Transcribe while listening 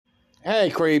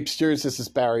Hey, creepsters, this is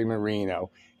Barry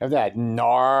Marino. Have that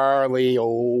gnarly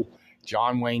old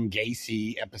John Wayne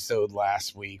Gacy episode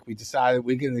last week. We decided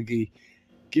we're going to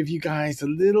give you guys a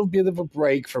little bit of a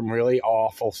break from really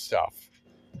awful stuff.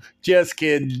 Just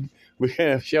kidding. We're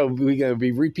going to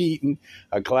be repeating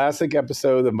a classic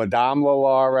episode of Madame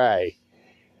LaLaurie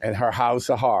and her House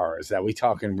of Horrors. That we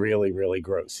talking really, really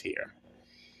gross here.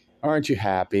 Aren't you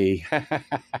happy?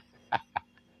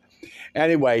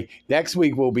 Anyway, next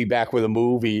week we'll be back with a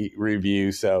movie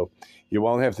review, so you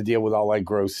won't have to deal with all that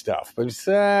gross stuff. But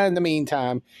in the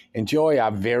meantime, enjoy our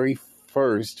very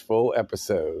first full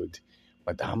episode,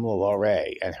 Madame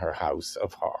LaLaurie and her House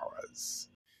of Horrors.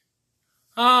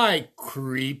 Hi,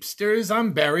 creepsters.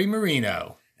 I'm Barry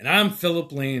Marino. And I'm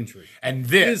Philip Landry. And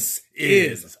this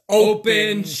is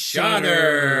Open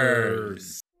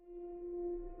Shutters.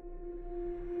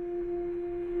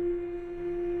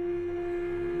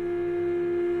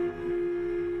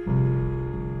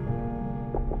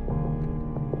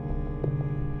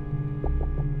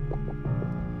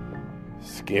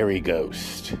 Scary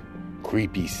ghosts,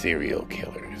 creepy serial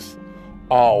killers,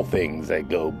 all things that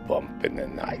go bump in the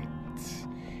night.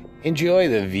 Enjoy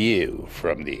the view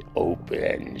from the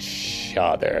open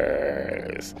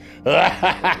shutters.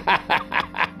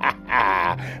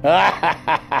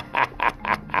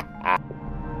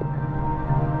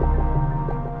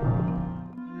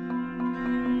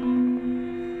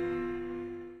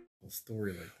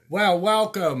 Story like that. Well,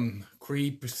 welcome,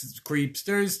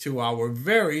 creepsters, to our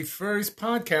very first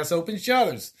podcast, Open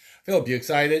Shutters. Philip, you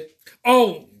excited?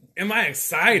 Oh, am I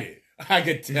excited? I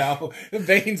could tell. The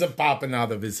veins are popping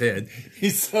out of his head.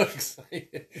 He's so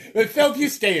excited. But Philip, you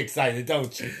stay excited,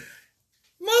 don't you?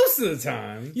 Most of the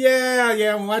time.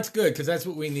 Yeah, well, that's good, because that's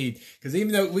what we need. Because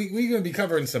even though we're going to be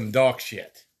covering some dark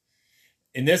shit.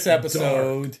 In this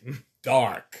episode,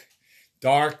 dark.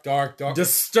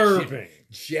 Disturbing.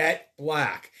 Jet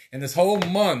black. And this whole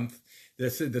month,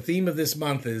 the theme of this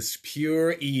month is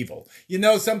pure evil. You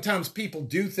know, sometimes people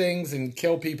do things and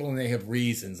kill people and they have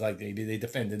reasons, like maybe they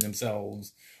defended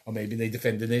themselves or maybe they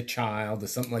defended their child or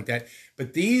something like that.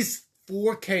 But these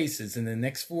 4 cases in the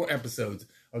next 4 episodes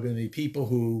are going to be people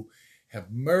who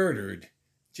have murdered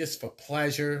just for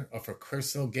pleasure or for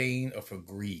personal gain or for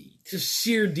greed. Just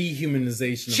sheer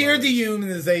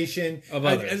dehumanization. Of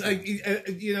others.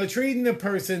 Treating a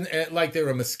person like they're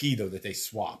a mosquito that they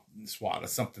swat or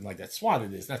something like that. Swat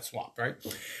it is, not swap, right?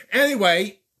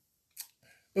 Anyway,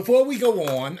 before we go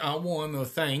on, I want to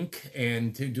thank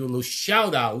and to do a little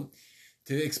shout out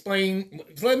to explain.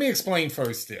 Let me explain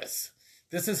first this.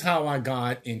 This is how I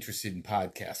got interested in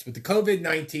podcasts. With the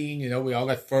COVID-19, we all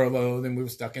got furloughed and we were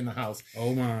stuck in the house.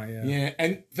 Oh my, yeah. Yeah,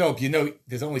 and Philip,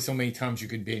 there's only so many times you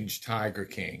can binge Tiger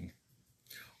King.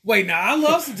 Wait, now I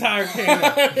love some Tiger King.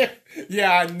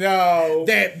 Yeah, I know.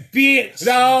 That bitch.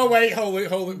 No, wait, hold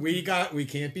it. We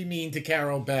can't be mean to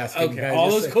Carol Baskin. Okay, all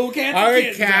those cool cats. All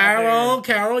right,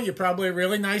 Carol, you're probably a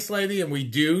really nice lady, and we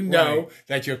do know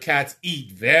that your cats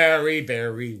eat very,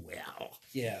 very well.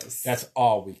 Yes. That's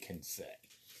all we can say.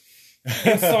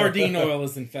 And sardine oil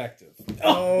is infective.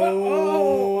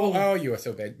 Oh, you are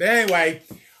so bad. But anyway,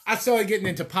 I started getting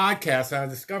into podcasts. I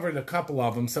discovered a couple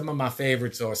of them. Some of my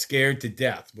favorites are Scared to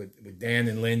Death with Dan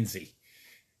and Lindsay.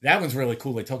 That one's really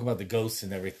cool. They talk about the ghosts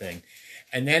and everything.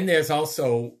 And then there's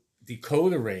also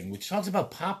Decoder Ring, which talks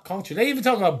about pop culture. They even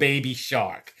talk about Baby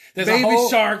Shark. There's Baby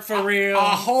Shark, for real. A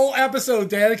whole episode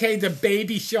dedicated to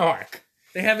Baby Shark.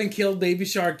 They haven't killed Baby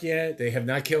Shark yet. They have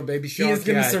not killed Baby Shark yet. He is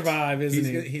going to survive, isn't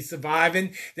he? He's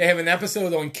surviving. They have an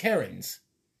episode on Karens.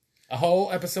 A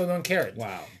whole episode on Karens.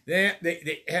 Wow.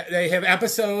 They have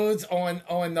episodes on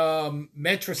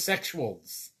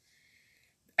metrosexuals.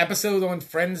 Episode on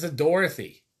Friends of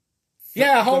Dorothy.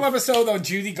 Yeah, a whole episode on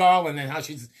Judy Garland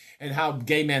and how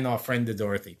gay men are friends of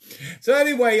Dorothy. So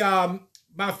anyway,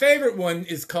 my favorite one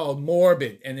is called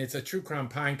Morbid, and it's a true crime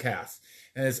podcast.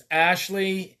 And it's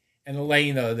Ashley and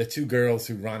Elena, the 2 girls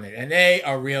who run it. And they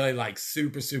are really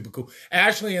super, super cool.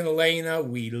 Ashley and Elena,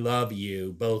 we love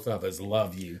you. Both of us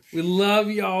love you. We love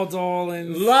y'all,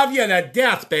 darling. Love you to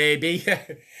death, baby.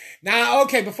 Now,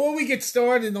 okay, before we get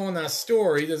started on our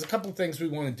story, there's a couple things we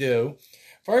want to do.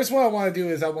 First, what I want to do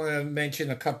is I want to mention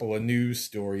a couple of news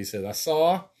stories that I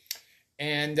saw.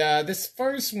 And this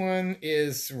first one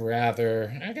is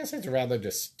rather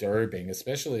disturbing,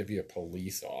 especially if you're a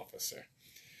police officer.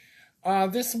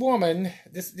 This woman,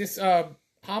 this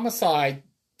homicide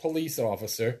police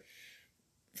officer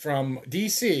from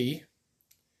D.C.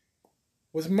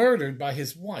 was murdered by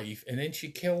his wife, and then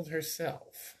she killed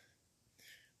herself.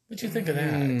 What'd you think of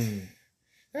that?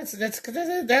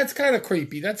 That's kind of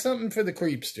creepy. That's something for the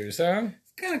creepsters, huh?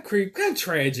 kind of kind of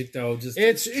tragic though. Just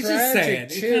it's just tragic sad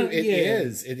too. It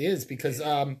It is because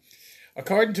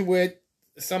according to what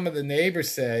some of the neighbors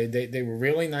say, they were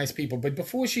really nice people. But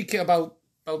before she killed, about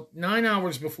 9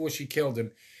 hours before she killed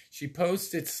him, she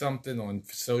posted something on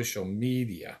social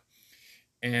media.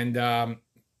 And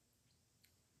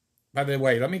by the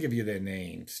way, let me give you their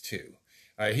names too.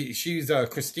 She's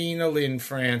Christina Lynn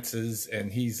Francis,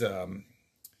 and he's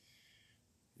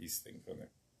these things on it.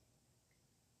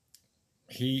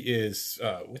 He is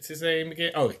what's his name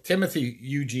again? Oh, Timothy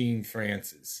Eugene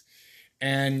Francis,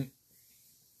 and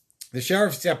the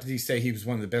sheriff's deputies say he was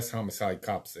one of the best homicide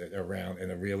cops around and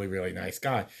a really, really nice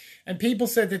guy. And people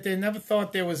said that they never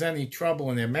thought there was any trouble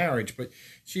in their marriage. But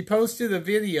she posted a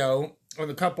video on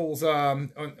the couple's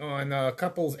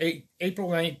couple's April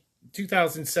 9th,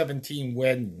 2017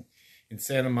 wedding in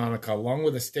Santa Monica, along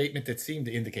with a statement that seemed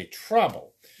to indicate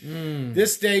trouble.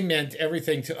 This day meant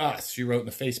everything to us, she wrote in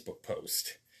a Facebook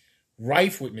post.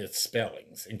 Rife with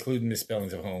misspellings, including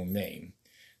misspellings of her own name.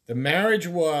 The marriage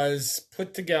was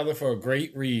put together for a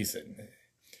great reason.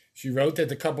 She wrote that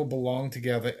the couple belonged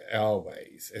together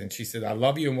always. And she said, I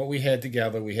love you and what we had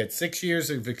together. We had 6 years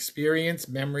of experience,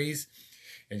 memories,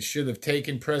 and should have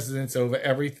taken precedence over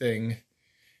everything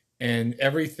and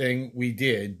everything we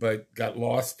did, but got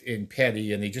lost in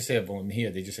petty. And they just have on here,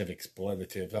 they just have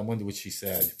expletives. I wonder what she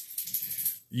said.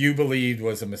 You believed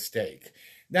was a mistake.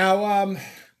 Now,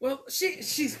 well,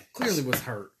 she clearly was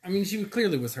hurt. I mean, she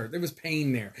clearly was hurt. There was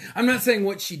pain there. I'm not saying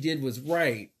what she did was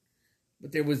right,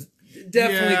 but there was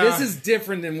definitely. Yeah. This is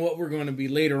different than what we're going to be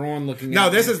later on looking at. No,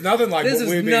 this is nothing like this what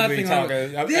we've been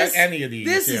talking about. Any of these.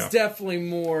 This is definitely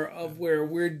more of where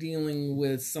we're dealing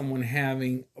with someone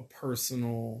having a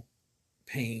personal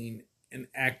pain and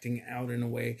acting out in a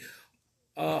way.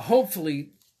 Hopefully.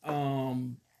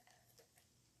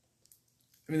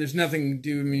 I mean, there's nothing to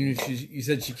do. I mean, you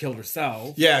said she killed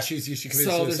herself. Yeah, she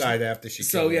committed suicide after she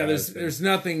killed her husband. There's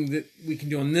nothing that we can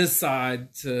do on this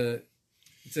side to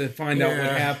find out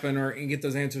what happened and get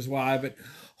those answers why. But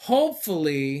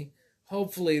hopefully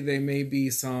there may be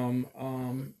some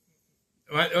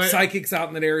psychics out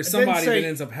in that area. Somebody that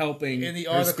ends up helping in the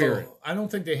her spirit. I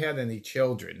don't think they had any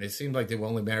children. It seemed like they were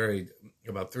only married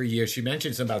about 3 years. She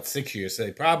mentioned about 6 years. So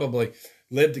they probably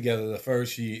lived together the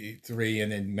first 3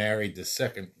 and then married the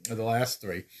last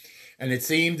 3. And it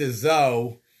seemed as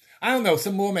though, I don't know,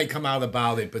 some more may come out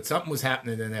about it, but something was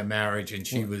happening in their marriage and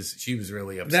she was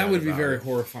really upset. That would be very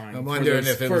horrifying. I'm wondering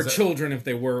if it for was children if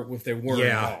they were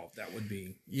involved. That would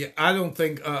be. Yeah, I don't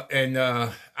think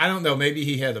I don't know, maybe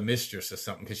he had a mistress or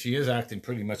something because she is acting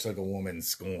pretty much like a woman in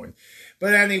scorn.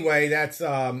 But anyway, that's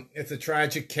it's a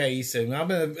tragic case, and I'm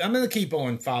gonna keep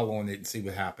on following it and see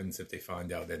what happens if they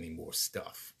find out any more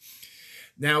stuff.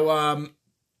 Now,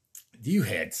 you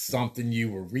had something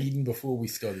you were reading before we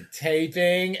started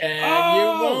taping, and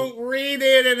you won't read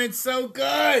it, and it's so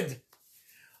good.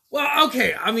 Well,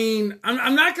 okay. I mean,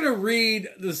 I'm not going to read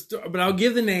the story, but I'll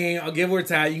give the name. I'll give where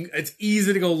it's at. It's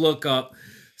easy to go look up.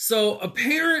 So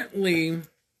apparently,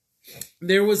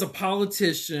 there was a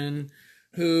politician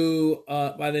who,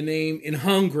 by the name in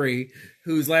Hungary,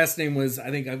 whose last name was,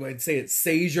 I think I'd say it's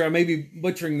Sager. I may be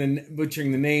butchering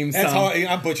the name. That's how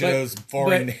I'm butchering those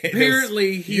foreign names.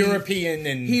 Apparently, European,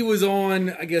 and he was on,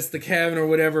 I guess, the cabinet or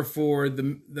whatever for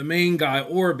the main guy,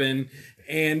 Orban.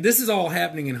 And this is all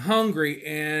happening in Hungary,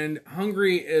 and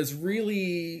Hungary is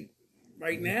really,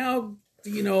 right now,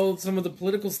 you know, some of the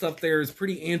political stuff there is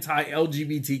pretty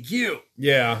anti-LGBTQ.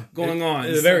 Yeah, going on.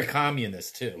 It's very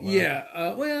communist too.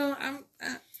 Yeah, well,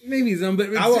 maybe some,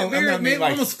 but it's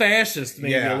almost fascist.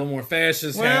 Maybe a little more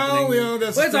fascist happening. You know,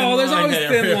 there's always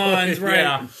thin lines, right?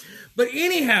 Yeah. But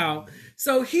anyhow.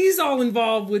 So he's all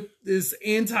involved with this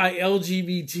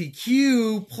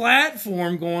anti-LGBTQ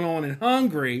platform going on in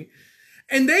Hungary.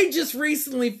 And they just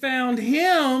recently found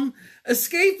him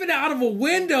escaping out of a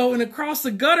window and across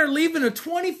the gutter, leaving a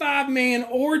 25-man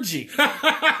orgy.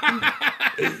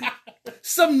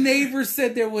 Some neighbors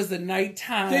said there was a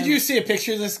nighttime. Did you see a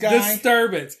picture of this guy?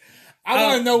 Disturbance. I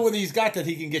want to know what he's got that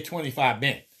he can get 25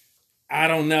 men. I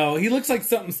don't know. He looks like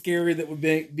something scary that would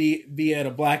be at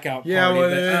a blackout party. Yeah,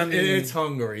 well, it's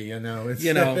Hungary, you know. It's,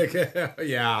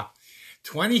 yeah.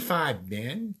 25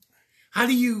 men? How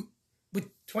do you...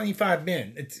 25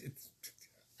 men.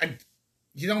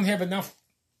 You don't have enough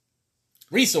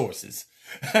resources.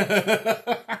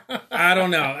 I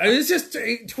don't know. It's just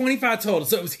 25 total.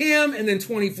 So it was him and then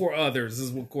 24 others,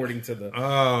 is according to the.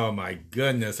 Oh my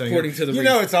goodness! According to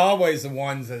the. It's always the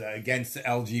ones that are against the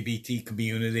LGBT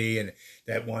community and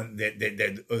that one that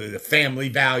the family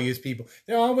values people.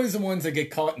 They're always the ones that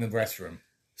get caught in the restroom.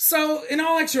 So in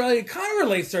all actuality, it kind of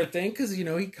relates to our thing because he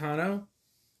kind of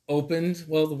opened,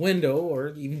 well, the window or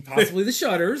even possibly the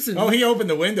shutters. And Oh, he opened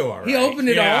the window already. he opened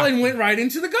it Yeah. all and went right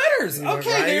into the gutters. He went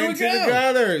Okay, right there we into go. the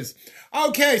gutters.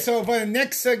 Okay, so for the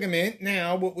next segment,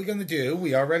 now what we're going to do,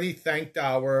 we already thanked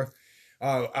our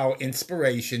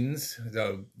inspirations,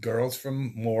 the girls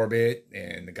from Morbid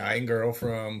and the guy and girl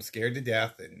from Scared to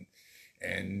Death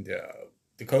and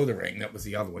Dakota Ring. That was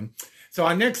the other one. So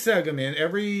our next segment,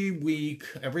 every week,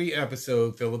 every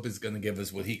episode, Philip is going to give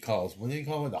us what he calls, what do you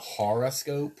call it, a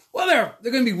horoscope? Well,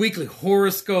 they're going to be weekly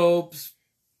horoscopes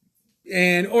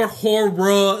or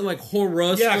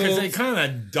horoscopes. Yeah, because they're kind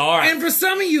of dark. And for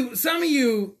some of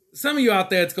you out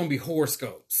there, it's going to be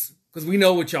horoscopes because we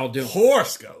know what y'all do.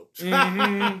 Horoscopes.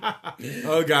 Mm-hmm.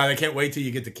 Oh, God, I can't wait till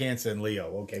you get to Cancer and Leo.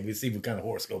 Okay, we'll see what kind of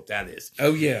horoscope that is.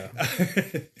 Oh yeah.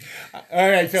 All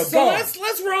right, Phil, So go on.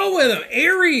 let's roll with them.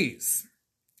 Aries.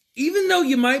 Even though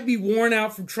you might be worn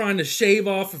out from trying to shave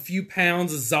off a few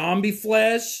pounds of zombie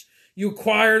flesh you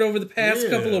acquired over the past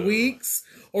couple of weeks,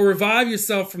 or revive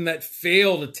yourself from that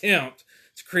failed attempt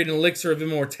to create an elixir of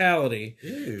immortality,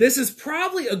 this is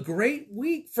probably a great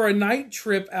week for a night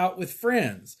trip out with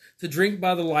friends to drink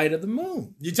by the light of the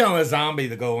moon. You're telling a zombie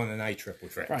to go on a night trip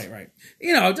with friends. Right.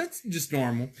 You know, that's just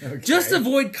normal. Okay. Just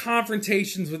avoid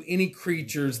confrontations with any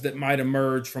creatures that might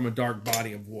emerge from a dark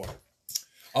body of water.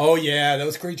 Oh, yeah,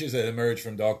 those creatures that emerge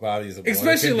from dark bodies of water.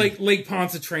 Especially like Lake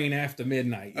Pontchartrain after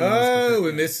midnight. You know, Oh,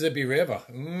 and Mississippi River.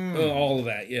 all of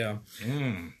that, yeah.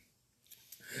 Mm.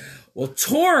 Well,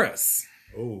 Taurus.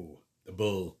 Oh, the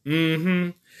bull.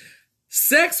 Mm-hmm.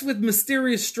 Sex with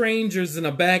mysterious strangers in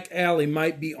a back alley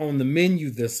might be on the menu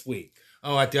this week.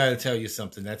 Oh, I gotta tell you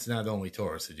something. That's not only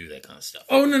Taurus who do that kind of stuff.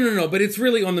 Oh, no, but it's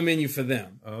really on the menu for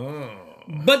them. Oh.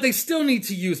 But they still need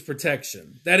to use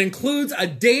protection. That includes a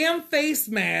damn face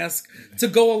mask to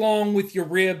go along with your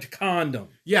ribbed condom.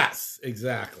 Yes,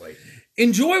 exactly.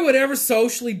 Enjoy whatever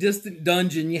socially distant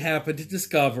dungeon you happen to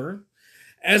discover.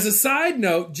 As a side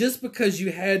note, just because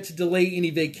you had to delay any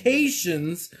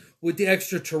vacations with the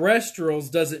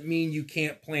extraterrestrials doesn't mean you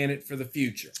can't plan it for the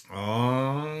future.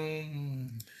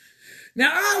 Now,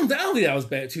 I don't think that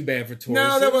was too bad for Taurus.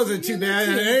 No, that wasn't too bad.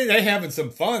 They having some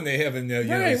fun. They having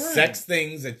Right. sex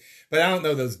things, but I don't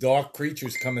know those dark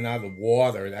creatures coming out of the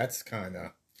water. That's kind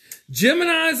of.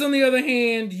 Geminis, on the other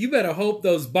hand, you better hope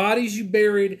those bodies you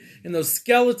buried and those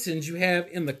skeletons you have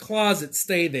in the closet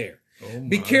stay there. Oh,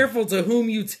 Be careful to whom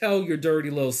you tell your dirty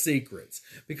little secrets,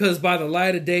 because by the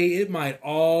light of day, it might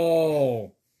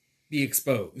all be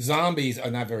exposed. Zombies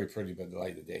are not very pretty by the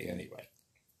light of day, anyway.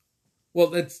 Well,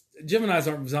 Geminis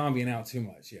aren't zombieing out too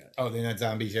much yet. Oh, they're not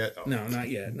zombies yet? Oh. No, not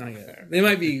yet. They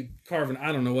might be carving.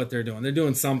 I don't know what they're doing. They're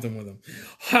doing something with them.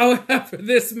 However,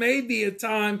 this may be a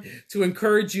time to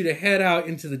encourage you to head out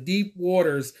into the deep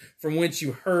waters from which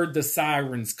you heard the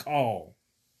sirens call.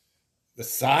 The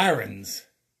sirens?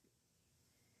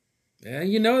 Yeah,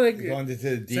 you know they Going into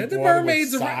the deep said the water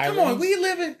mermaids with are. Come sirens? on,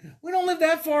 we don't live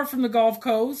that far from the Gulf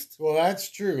Coast, Well,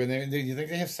 that's true. And you think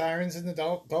they have sirens in the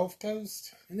Gulf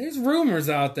Coast? and there's rumors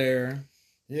out there.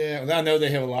 Yeah, well, I know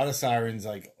they have a lot of sirens,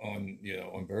 like on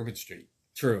Bourbon Street.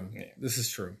 True. Yeah. This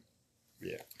is true.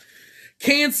 Yeah.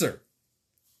 Cancer.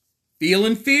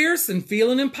 Feeling fierce and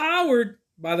feeling empowered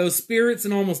by those spirits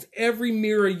in almost every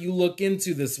mirror you look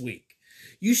into this week.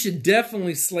 You should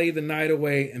definitely slay the night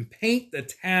away and paint the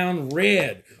town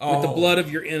red with the blood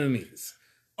of your enemies.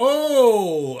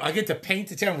 Oh, I get to paint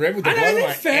the town red with the blood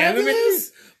of my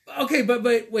enemies? Okay, but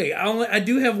wait, I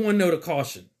do have one note of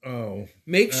caution. Oh.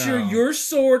 Make sure your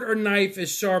sword or knife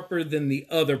is sharper than the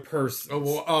other person's. Oh,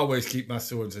 we'll always keep my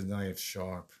swords and knives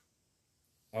sharp.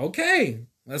 Okay,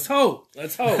 let's hope.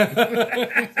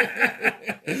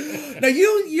 Now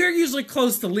you're usually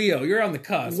close to Leo. You're on the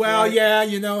cusp. Well, right? yeah,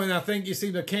 and I think you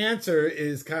see the Cancer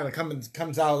is kind of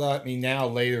comes out at me now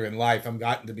later in life. I'm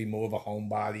gotten to be more of a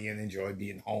homebody and enjoy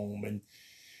being home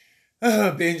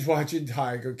and binge watching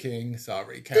Tiger King.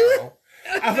 Sorry, Carol.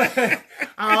 I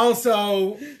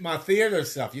also my theater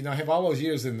stuff. I have all those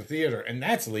years in the theater, and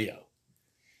that's Leo.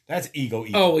 That's ego.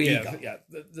 Oh yeah, ego.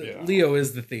 yeah. Leo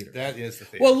is the theater. That is the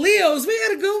theater. Well, Leos, we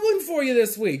got a good one for you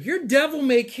this week. Your devil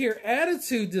may care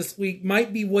attitude this week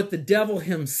might be what the devil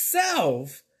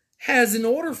himself has in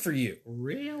order for you.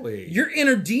 Really? Your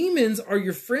inner demons are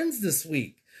your friends this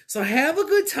week. So have a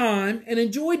good time and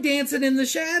enjoy dancing in the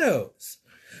shadows.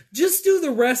 Just do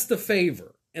the rest a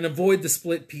favor and avoid the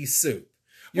split pea soup.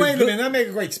 Wait a minute, I make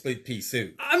a great split pea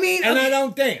soup. I mean, and I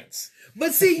don't dance.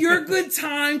 But see, your good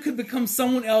time could become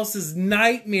someone else's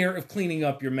nightmare of cleaning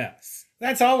up your mess.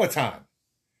 That's all the time.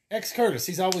 Curtis,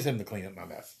 he's always having to clean up my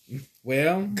mess.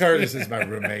 Well, Curtis is my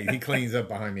roommate. He cleans up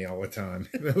behind me all the time.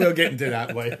 We'll get into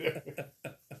that later.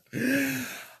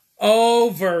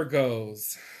 Oh,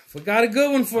 Virgos. We got a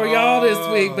good one for y'all this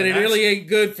week, but it that's- really ain't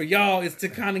good for y'all. It's to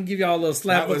kind of give y'all a little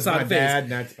slap That was my upside the face. dad,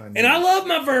 and that's my And I love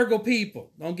my Virgo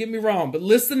people. Don't get me wrong, but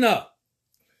listen up.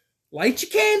 Light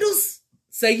your candles.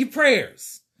 Say your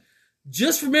prayers.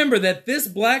 Just remember that this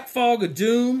black fog of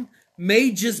doom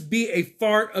may just be a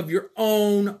fart of your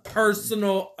own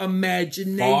personal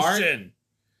imagination. Fart?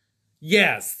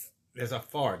 Yes. There's a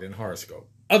fart in horoscope.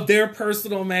 Of their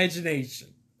personal imagination.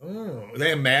 Oh,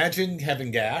 they imagine having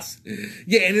gas.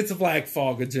 Yeah, and it's a black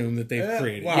fog of doom that they've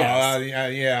created. Well,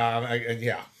 Yes.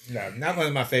 yeah. No, not one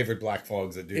of my favorite black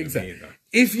fogs that do Exactly. to me either.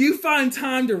 If you find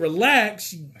time to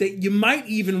relax, that you might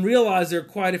even realize there are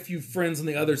quite a few friends on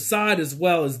the other side as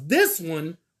well as this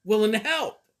one willing to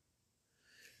help.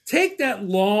 Take that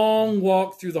long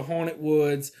walk through the haunted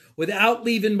woods without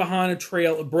leaving behind a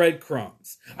trail of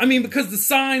breadcrumbs. I mean, because the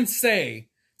signs say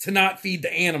to not feed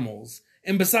the animals,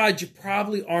 and besides, you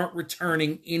probably aren't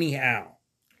returning anyhow.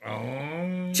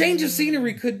 Change of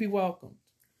scenery could be welcomed.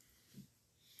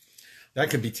 That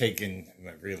could be taken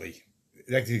really.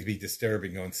 That could be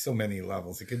disturbing on so many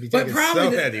levels. It could be But taken probably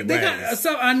so many ways.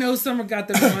 I know some have got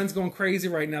their minds going crazy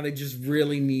right now. They just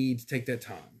really need to take that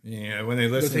time. Yeah, when they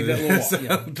listen take to that little this, walk, I yeah.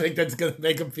 don't think that's going to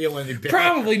make them feel any better.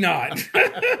 Probably not.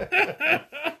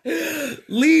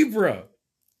 Libra.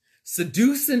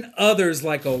 Seducing others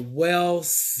like a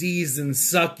well-seasoned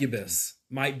succubus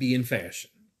might be in fashion.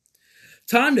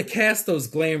 Time to cast those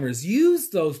glamours. Use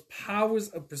those powers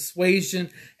of persuasion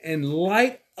and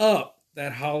light up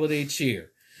that holiday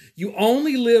cheer. You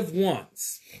only live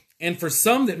once. And for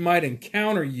some that might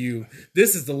encounter you,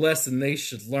 this is the lesson they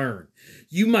should learn.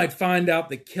 You might find out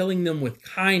that killing them with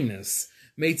kindness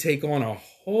may take on a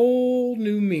whole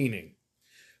new meaning.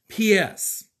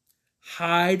 P.S.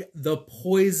 Hide the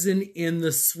poison in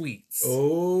the sweets.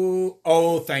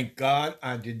 Oh, thank God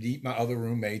I didn't eat my other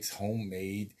roommate's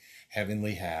homemade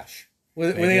heavenly hash.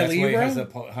 Were they a Maybe that's why it Libra?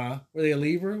 has Huh? Were they a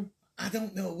Libra? I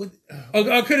don't know. What,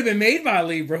 Oh, it could have been made by a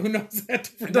Libra. Who knows that?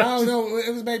 no,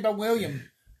 it was made by William.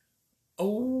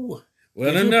 Oh. Well,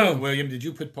 I don't know. William, did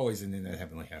you put poison in that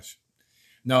heavenly hash?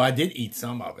 No, I did eat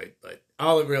some of it, but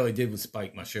all it really did was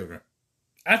spike my sugar.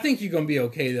 I think you're going to be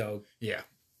okay, though. Yeah.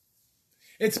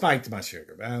 It spiked my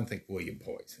sugar, but I don't think William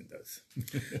poison does.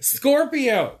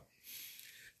 Scorpio.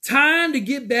 Time to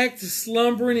get back to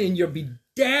slumbering in your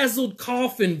bedazzled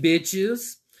coffin,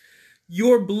 bitches.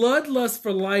 Your bloodlust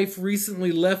for life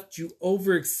recently left you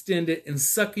overextended and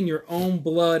sucking your own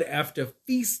blood after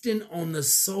feasting on the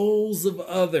souls of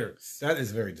others. That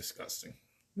is very disgusting.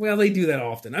 Well, they do that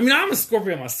often. I mean, I'm a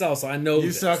Scorpio myself, so I know You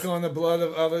this. suck on the blood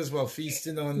of others while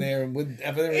feasting on their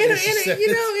whatever it in is you said. a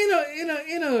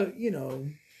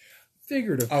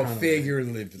figurative. Oh, kind of way.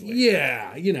 figuratively.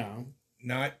 Yeah,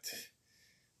 Not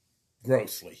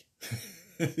grossly.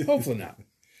 hopefully not.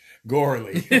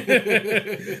 Gorely.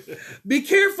 Be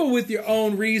careful with your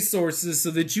own resources so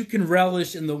that you can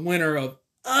relish in the winter of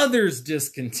others'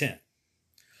 discontent.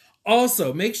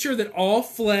 Also, make sure that all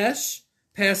flesh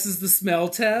passes the smell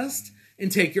test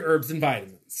and take your herbs and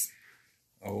vitamins.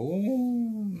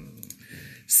 Oh.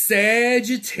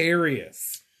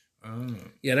 Sagittarius. Oh.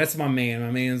 Yeah, that's my man.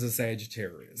 My man's a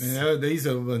Sagittarius. You know, these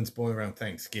are the ones born around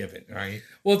Thanksgiving, right?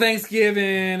 Well,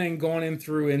 Thanksgiving and going in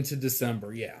through into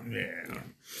December, yeah. Yeah.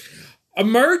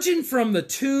 Emerging from the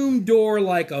tomb door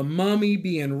like a mummy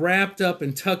being wrapped up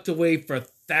and tucked away for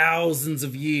thousands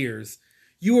of years,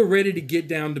 you are ready to get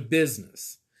down to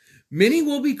business. Many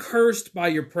will be cursed by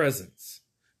your presence,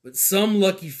 but some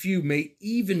lucky few may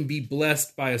even be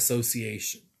blessed by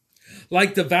association.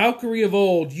 Like the Valkyrie of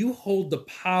old, you hold the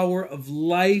power of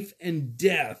life and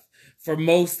death for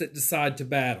most that decide to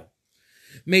battle.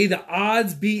 May the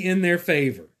odds be in their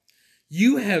favor.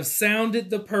 You have sounded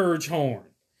the purge horn.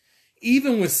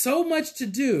 Even with so much to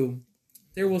do,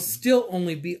 there will still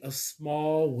only be a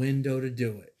small window to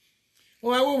do it.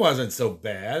 Well, it wasn't so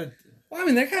bad. Well, I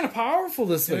mean, they're kind of powerful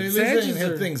this I way. mean, they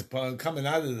had things coming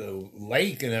out of the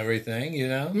lake and everything, you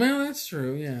know? Well, that's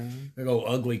true, yeah. Big old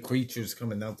ugly creatures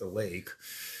coming out the lake.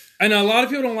 I know a lot of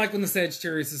people don't like when the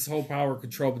Sagittarius hold power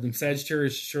control, but them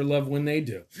Sagittarius sure love when they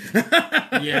do.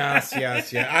 Yes.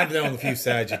 I've known a few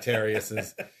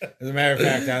Sagittariuses. As a matter of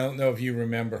fact, I don't know if you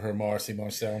remember her, Marcy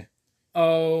Marcel.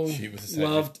 Oh, She was a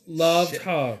loved Shit.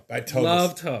 her. By total,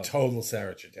 Loved her. Total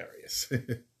Sagittarius.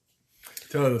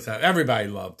 Total Sagittarius. Everybody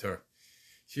loved her.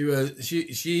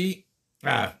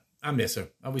 I miss her.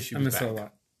 I wish she was I miss back. her a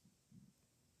lot.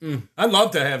 I'd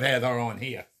love to have had her on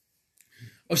here.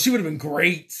 Oh, she would have been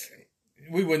great.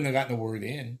 We wouldn't have gotten the word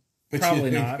in. But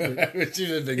Probably not, but she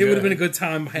would have been It would have been a good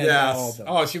time had all Yes. of them.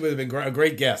 Oh, she would have been a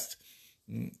great guest.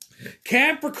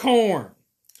 Capricorn.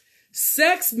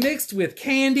 Sex mixed with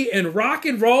candy and rock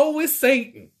and roll with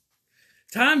Satan.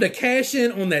 Time to cash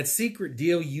in on that secret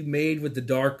deal you made with the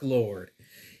Dark Lord.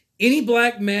 Any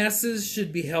black masses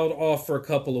should be held off for a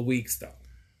couple of weeks, though.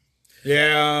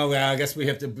 Yeah, well, I guess we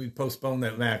have to postpone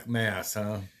that black mass,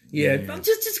 huh? Yeah,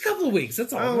 just a couple of weeks.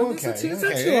 That's all. Oh, okay. It's not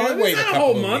Okay. too long. Wait It's a not a couple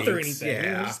whole of month or weeks. anything.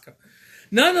 Yeah.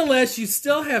 Nonetheless, you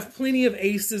still have plenty of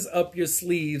aces up your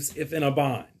sleeves if in a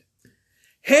bind.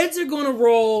 Heads are going to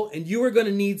roll, and you are going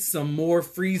to need some more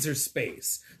freezer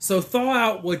space. So thaw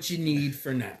out what you need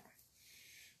for now.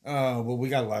 Well, we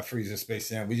got a lot of freezer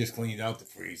space now. We just cleaned out the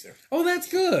freezer. Oh, that's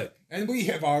good. And we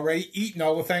have already eaten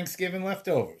all the Thanksgiving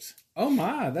leftovers. Oh,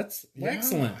 my. That's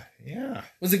excellent. Yeah.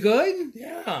 Was it good?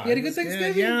 Yeah. You had a good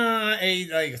Thanksgiving? Yeah, I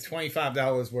ate like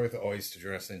 $25 worth of oyster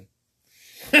dressing.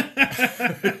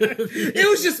 It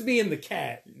was just me and the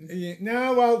cat.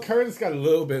 No, well, Curtis got a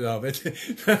little bit of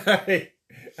it.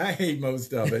 I hate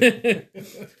most of it.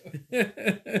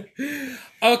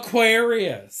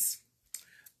 Aquarius.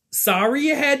 Sorry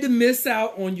you had to miss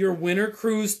out on your winter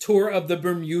cruise tour of the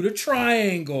Bermuda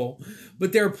Triangle,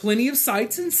 but there are plenty of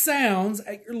sights and sounds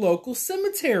at your local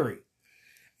cemetery.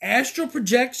 Astral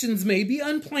projections may be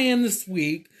unplanned this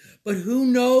week, but who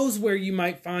knows where you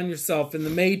might find yourself in the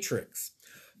Matrix.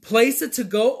 Place a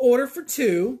to-go order for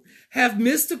two. Have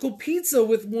mystical pizza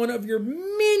with one of your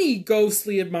many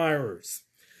ghostly admirers.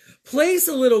 Place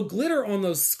a little glitter on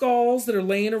those skulls that are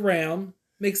laying around.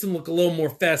 Makes them look a little more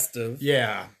festive.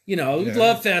 Yeah. You know,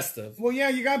 love festive. Well, yeah,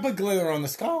 you gotta put glitter on the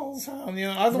skulls. Huh? You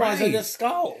know, otherwise they're just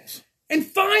skulls. And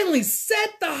finally,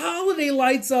 set the holiday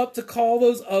lights up to call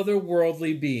those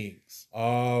otherworldly beings.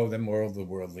 Oh, them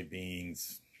worldly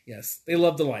beings. Yes, they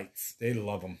love the lights. They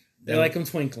love them. They like them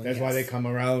twinkling. That's why they come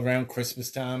around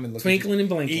Christmas time and look twinkling and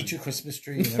blinking. Eat your Christmas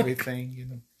tree and everything, you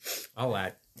know. All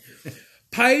that.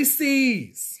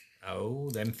 Pisces. Oh,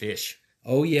 them fish.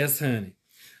 Oh, yes, honey.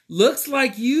 Looks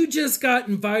like you just got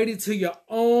invited to your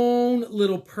own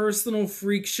little personal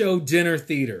freak show dinner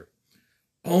theater.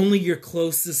 Only your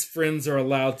closest friends are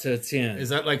allowed to attend. Is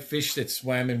that like fish that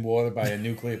swam in water by a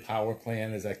nuclear power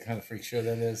plant? Is that kind of freak show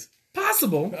that is?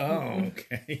 Possible. Oh,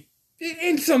 okay.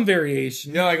 In some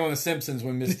variation. You know, like on The Simpsons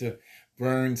when Mr.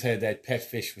 Burns had that pet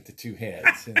fish with the two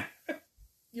heads.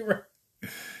 You're right.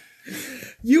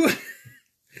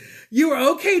 You are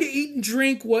okay to eat and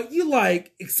drink what you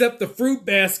like, except the fruit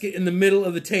basket in the middle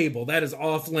of the table. That is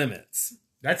off limits.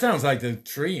 That sounds like the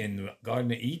tree in the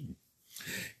Garden of Eden.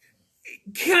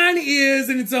 It kind of is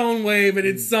in its own way, but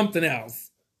it's something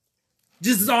else.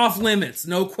 Just off limits.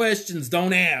 No questions.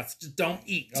 Don't ask. Just don't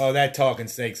eat. Oh, that talking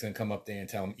snake's going to come up there and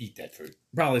tell them, eat that fruit.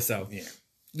 Probably so. Yeah.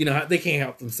 You know, they can't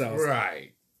help themselves.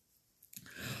 Right.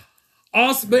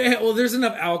 Also, but there's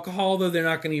enough alcohol though. They're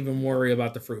not going to even worry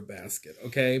about the fruit basket.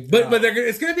 Okay, but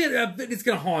it's going to be it's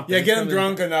going to haunt them. Yeah, get them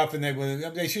drunk enough, and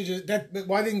they should just that. But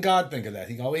why didn't God think of that?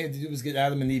 All he had to do was get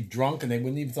Adam and Eve drunk, and they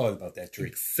wouldn't even thought about that tree.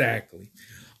 Exactly.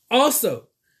 Also,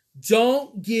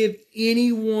 don't give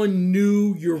anyone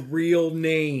new your real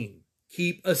name.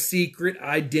 Keep a secret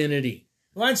identity.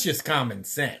 Well, that's just common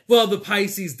sense. Well, the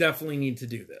Pisces definitely need to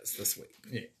do this week.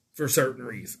 Yeah. For certain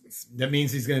reasons. That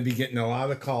means he's going to be getting a lot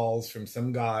of calls from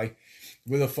some guy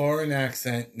with a foreign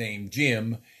accent named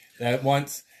Jim that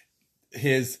wants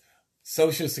his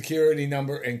social security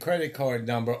number and credit card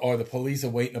number, or the police are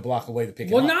waiting a block away to pick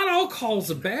him up. Well, not all calls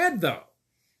are bad, though.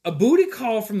 A booty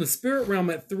call from the spirit realm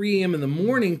at 3 a.m. in the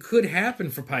morning could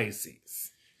happen for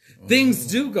Pisces. Things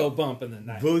do go bump in the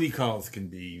night. Booty calls can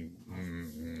be,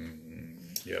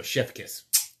 chef kiss.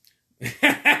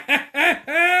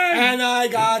 And I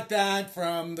got that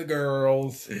from the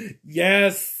girls.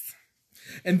 Yes.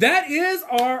 And that is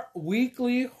our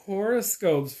weekly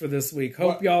horoscopes for this week.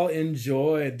 Hope y'all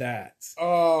enjoyed that.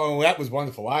 Oh, that was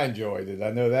wonderful. I enjoyed it.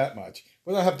 I know that much.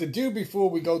 What I have to do before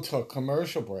we go to a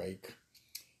commercial break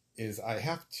is I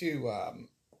have to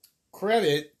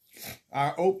credit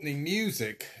our opening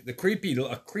music, a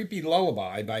creepy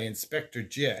lullaby by Inspector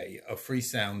J of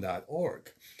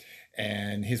freesound.org.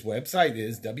 And his website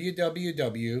is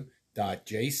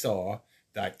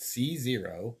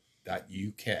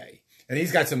www.jsaw.c0.uk. And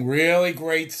he's got some really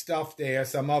great stuff there.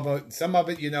 Some of it,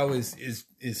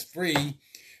 is free,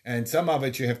 and some of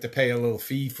it you have to pay a little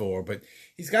fee for. But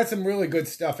he's got some really good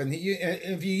stuff. And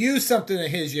if you use something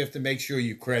of his, you have to make sure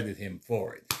you credit him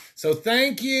for it. So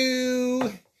thank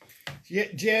you,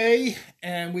 Jay,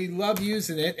 and we love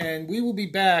using it. And we will be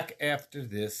back after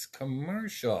this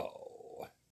commercial.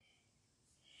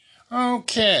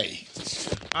 Okay,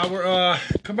 our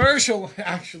commercial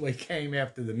actually came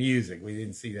after the music. We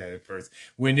didn't see that at first.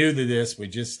 We're new to this. We're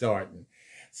just starting.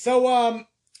 So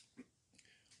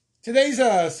today's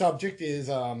subject is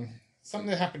something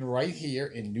that happened right here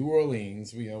in New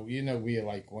Orleans. We we are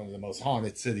like one of the most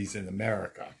haunted cities in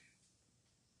America.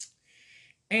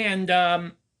 And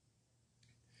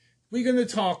we're going to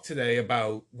talk today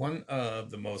about one of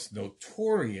the most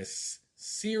notorious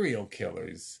serial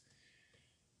killers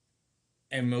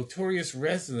and notorious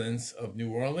residents of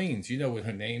New Orleans. You know what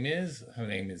her name is? Her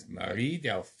name is Marie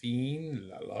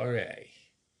Delphine Lalaurie.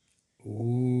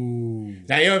 Ooh.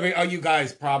 Now, you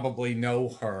guys probably know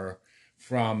her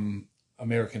from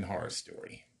American Horror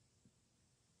Story.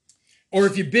 Or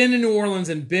if you've been to New Orleans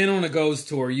and been on a ghost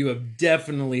tour, you have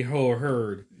definitely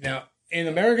heard. Now, in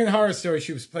American Horror Story,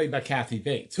 she was played by Kathy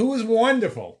Bates, who was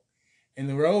wonderful in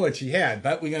the role that she had.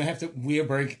 But we're going to have to, we're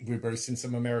bursting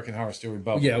some American Horror Story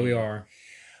bubble. Yeah, we are.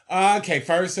 Okay,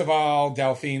 first of all,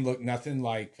 Delphine looked nothing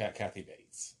like Kathy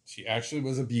Bates. She actually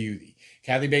was a beauty.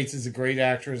 Kathy Bates is a great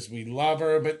actress. We love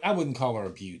her, but I wouldn't call her a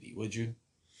beauty, would you?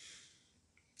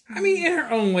 I mean, in her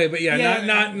own way, but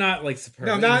not like superb.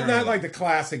 No, not like the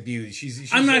classic beauty.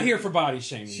 She's I'm not here for body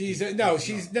shaming.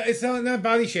 It's not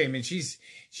body shaming. She's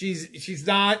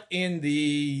not in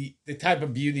the type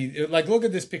of beauty. Like, look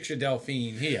at this picture of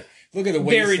Delphine here. Look at the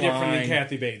waistline. Very different than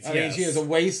Kathy Bates. I mean, she has a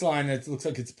waistline that looks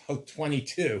like it's about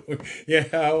 22.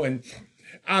 And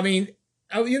I mean,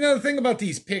 the thing about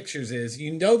these pictures is,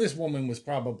 this woman was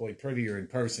probably prettier in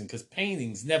person because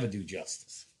paintings never do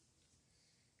justice.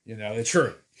 It's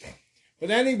true. But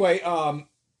anyway,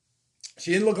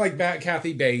 she didn't look like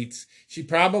Kathy Bates. She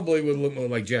probably would look more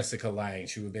like Jessica Lange.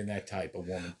 She would have been that type of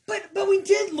woman. But we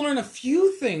did learn a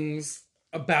few things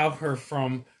about her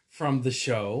from the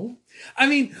show. I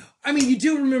mean, you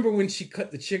do remember when she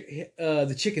cut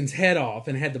the chicken's head off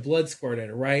and had the blood squirt at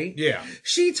her, right? Yeah.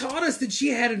 She taught us that she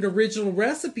had an original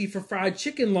recipe for fried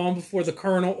chicken long before the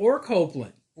Colonel or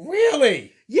Copeland.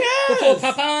 Really? Yes. Before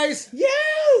Popeyes?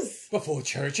 Yes. Before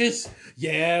churches?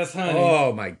 Yes, honey.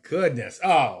 Oh, my goodness.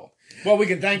 Oh. Well, we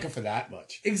can thank her for that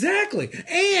much. Exactly.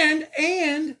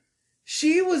 And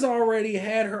she was already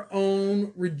had her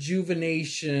own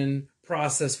rejuvenation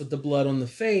process with the blood on the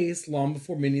face long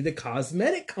before many of the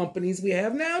cosmetic companies we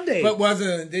have nowadays. But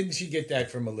didn't she get that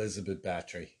from Elizabeth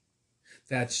Bathory?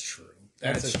 That's true.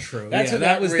 That's true.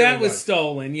 That was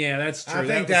stolen. Yeah, that's true.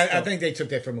 I think they took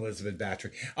that from Elizabeth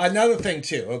Bathory. Another thing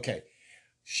too. Okay,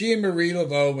 she and Marie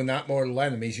Laveau were not mortal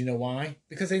enemies. You know why?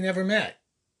 Because they never met.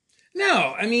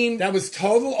 No, I mean that was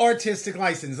total artistic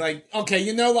license. Like, okay,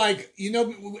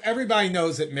 everybody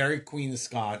knows that Mary Queen of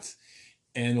Scots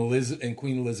and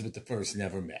Queen Elizabeth I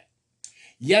never met.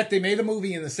 Yet they made a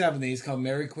movie in the 70s called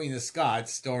Mary Queen of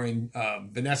Scots starring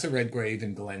Vanessa Redgrave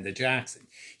and Glenda Jackson.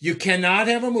 You cannot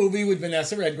have a movie with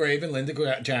Vanessa Redgrave and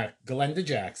Glenda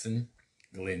Jackson.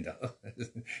 Glinda,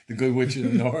 the Good Witch of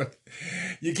the North.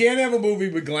 You can't have a movie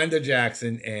with Glenda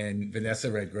Jackson and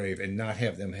Vanessa Redgrave and not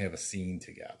have them have a scene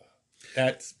together.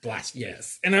 That's blasphemy.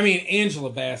 Yes. And I mean,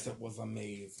 Angela Bassett was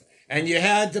amazing. And you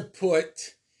had to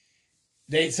put...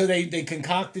 They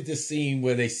concocted the scene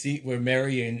where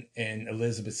Mary and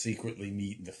Elizabeth secretly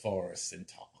meet in the forest and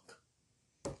talk.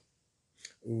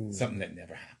 Ooh. Something that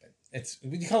never happened.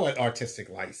 We call it artistic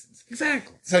license.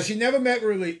 Exactly. So she never met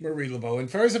Marie Laveau.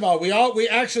 And first of all, we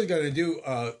actually going to do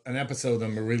an episode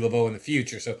on Marie Laveau in the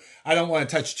future. So I don't want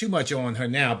to touch too much on her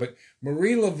now. But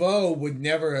Marie Laveau would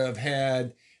never have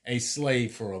had a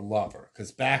slave for a lover,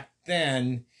 because back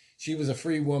then she was a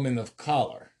free woman of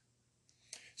color.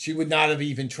 She would not have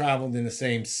even traveled in the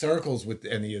same circles with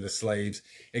any of the slaves,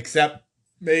 except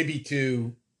maybe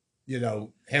to,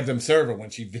 have them serve her when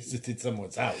she visited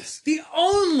someone's house. The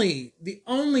only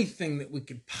thing that we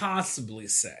could possibly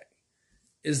say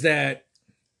is that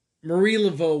Marie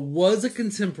Laveau was a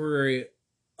contemporary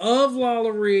of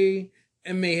Lalaurie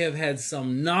and may have had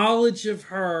some knowledge of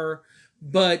her,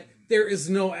 but there is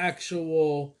no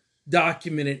actual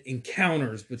documented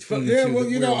encounters between the two.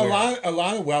 Well, a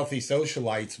lot of wealthy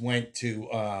socialites went to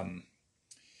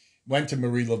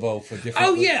Marie Laveau for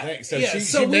different things. So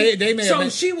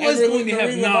she was going to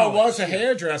have knowledge. Marie Laveau was a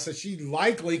hairdresser. She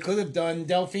likely could have done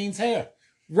Delphine's hair,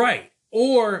 right,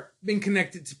 or been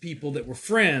connected to people that were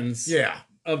friends,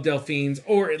 of Delphine's,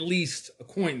 or at least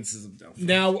acquaintances of Delphine.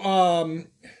 Now,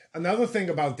 another thing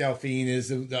about Delphine is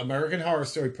the American Horror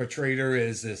Story portrayed her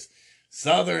as this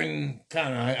Southern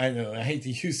kind of, I hate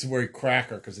to use the word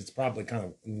cracker because it's probably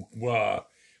kind of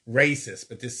racist,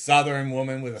 but this Southern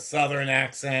woman with a Southern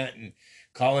accent and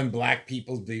calling black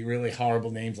people the really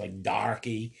horrible names like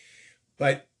Darky.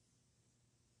 But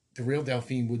the real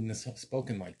Delphine wouldn't have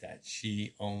spoken like that.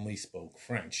 She only spoke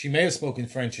French. She may have spoken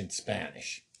French and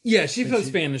Spanish. Yeah, she spoke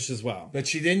Spanish as well. But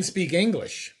she didn't speak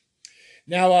English.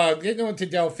 Now, getting on to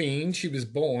Delphine, she was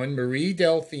born Marie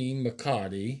Delphine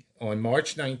McCarty on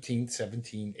March 19th,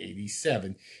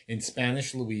 1787, in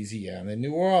Spanish Louisiana,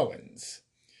 New Orleans.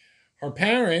 Her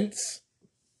parents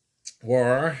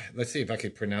were, let's see if I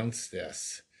could pronounce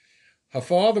this. Her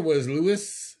father was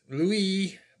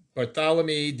Louis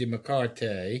Bartholomew de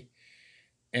Macarte,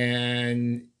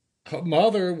 and her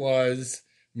mother was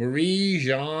Marie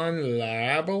Jean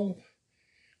Larable,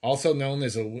 also known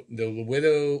as the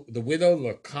widow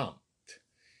Lecomte,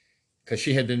 because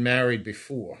she had been married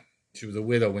before. She was a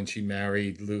widow when she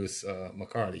married Louis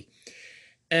McCarty.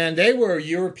 And they were a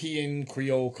European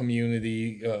Creole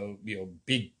community,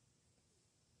 big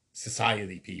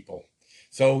society people.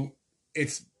 So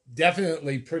it's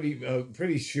definitely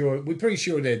pretty sure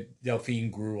that Delphine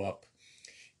grew up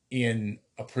in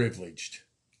a privileged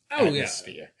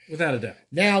atmosphere. Yeah, without a doubt.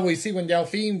 Now we see when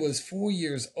Delphine was 4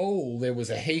 years old, there was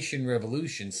a Haitian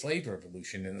revolution, slave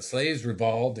revolution, and the slaves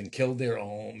revolted and killed their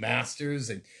own masters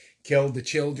and killed the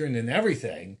children and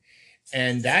everything,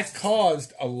 and that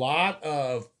caused a lot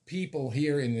of people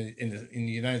here in the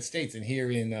United States, and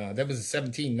here in that was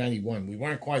 1791. We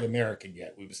weren't quite American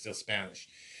yet; we were still Spanish,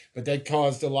 but that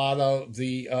caused a lot of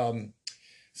the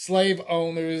slave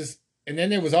owners. And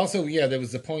then there was also there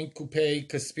was the Point Coupé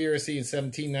conspiracy in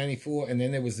 1794, and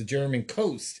then there was the German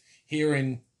coast here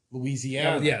in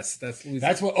Louisiana. Yes, that's Louisiana.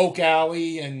 That's what Oak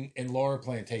Alley and Laura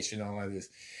Plantation and all that is.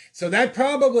 So that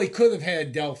probably could have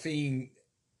had Delphine,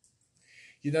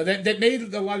 that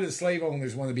made a lot of the slave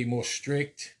owners want to be more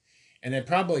strict. And that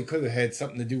probably could have had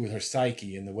something to do with her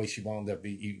psyche and the way she wound up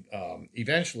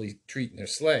eventually treating her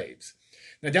slaves.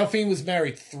 Now, Delphine was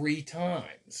married 3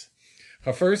 times.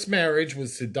 Her first marriage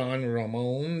was to Don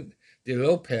Ramon de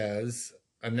Lopez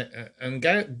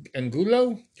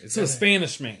Angulo. So a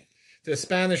Spanish man. The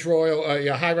Spanish royal,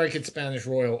 high-ranking Spanish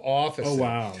royal officer. Oh,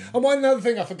 wow. One other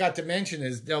thing I forgot to mention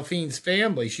is Delphine's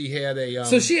family. She had a...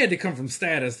 so she had to come from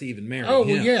status to even marry him. Well,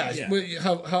 yeah.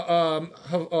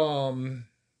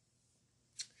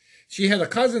 She had a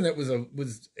cousin that was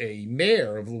a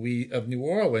mayor of New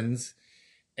Orleans,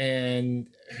 and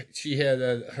she had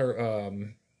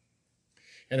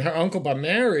and her uncle by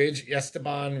marriage,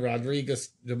 Esteban Rodriguez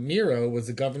de Miro, was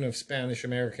the governor of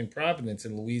Spanish-American Providence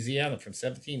in Louisiana from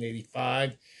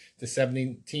 1785 to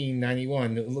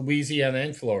 1791, Louisiana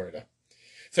and Florida.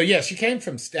 So, yes, she came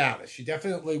from status. She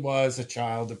definitely was a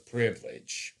child of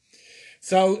privilege.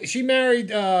 So she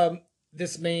married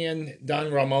this man,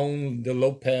 Don Ramon de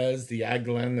Lopez de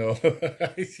Aguilano.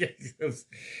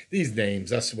 These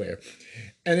names, I swear.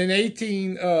 And in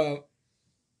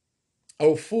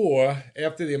 1804,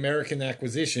 after the American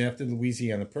acquisition, after the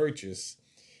Louisiana Purchase,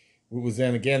 it was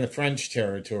then again a French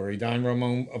territory. Don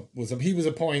Ramon was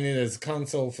appointed as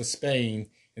consul for Spain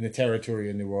in the territory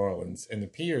of New Orleans and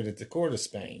appeared at the court of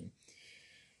Spain.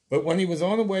 But when he was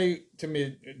on the way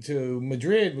to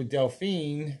Madrid with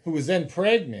Delphine, who was then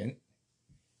pregnant,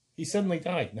 he suddenly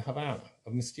died in Havana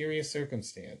of mysterious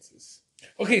circumstances.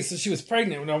 Okay, so she was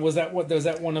pregnant. Now, was that one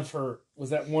of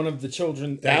the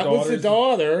children? That was the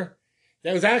daughter.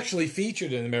 That was actually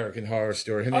featured in American Horror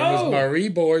Story. Her name was Marie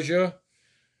Borgia.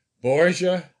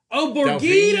 Oh,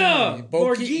 Borgita!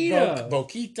 Borgita,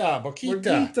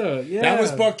 yeah. That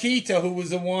was Borgita, who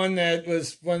was the one that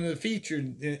was one of the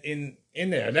featured in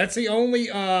there. That's the only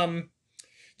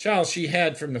child she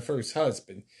had from the first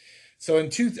husband. So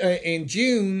in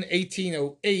June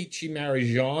 1808, she married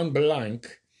Jean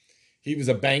Blanc. He was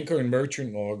a banker and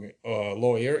merchant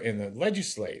lawyer and a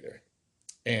legislator.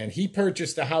 And he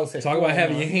purchased a house at... Talk about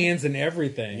having your hands in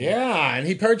everything. Yeah, and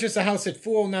he purchased a house at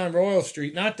 409 Royal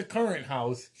Street, not the current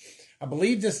house. I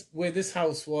believe where this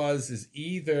house was is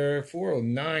either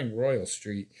 409 Royal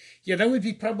Street. Yeah, that would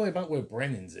be probably about where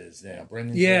Brennan's is now.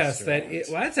 Brennan's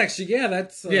that's actually,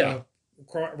 that's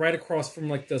right across from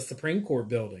like the Supreme Court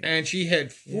building. And she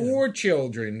had 4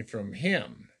 children from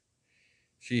him.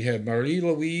 She had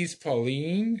Marie-Louise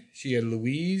Pauline. She had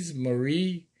Louise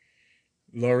Marie...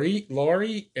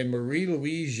 Laurie and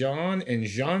Marie-Louise Jean and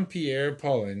Jean-Pierre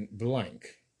Paulin Blanc.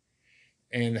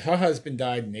 And her husband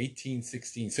died in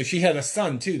 1816. So she had a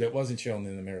son, too, that wasn't shown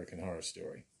in American Horror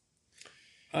Story.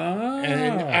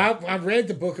 And I've read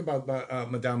the book about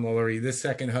Madame Laurie. This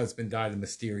second husband died in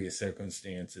mysterious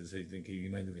circumstances. I think he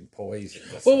might have been poisoned.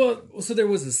 Well, so there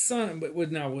was a son, but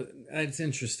it's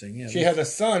interesting. Yeah, she had a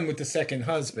son with the second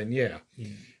husband, yeah.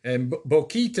 And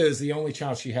Boquita is the only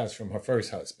child she has from her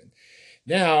first husband.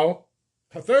 Now,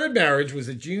 her third marriage was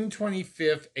on June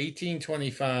 25th,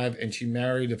 1825, and she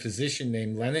married a physician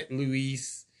named Leonard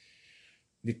Louis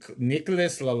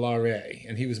Nicolas Lalaurie,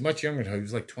 and he was much younger than her. He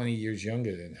was like 20 years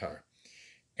younger than her.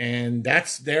 And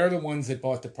they're the ones that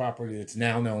bought the property that's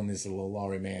now known as the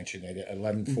Lalaurie Mansion at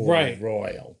 1140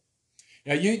 Royal.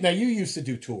 Now you used to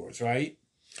do tours, right?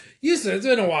 It's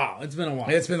been a while. It's been a while.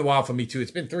 It's been a while for me too.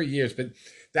 It's been 3 years, but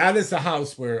that is the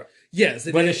house where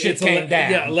Yes, when the shit came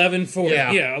down. Yeah, 1140.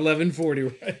 Yeah. Yeah, 1140.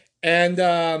 Right.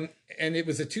 And it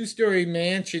was a 2-story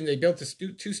mansion. They built a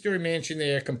 2-story mansion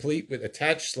there, complete with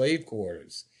attached slave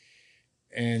quarters.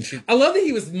 And I love that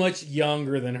he was much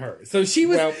younger than her. So she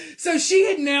was. Well- so she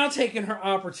had now taken her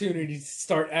opportunity to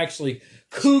start actually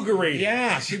cougarating.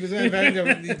 yeah, she was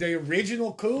the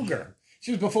original cougar.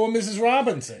 She was before Mrs.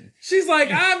 Robinson. She's like,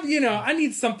 I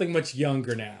need something much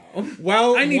younger now.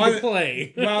 Well, I need to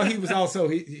play. Well, he was also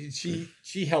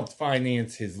she helped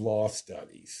finance his law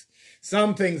studies.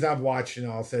 Some things I've watched and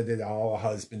all said that all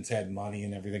husbands had money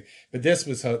and everything, but this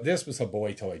was her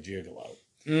boy toy gigolo.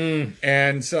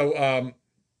 And so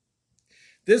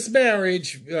this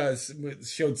marriage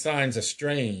showed signs of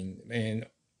strain, and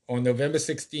on November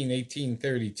 16,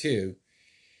 1832,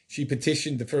 she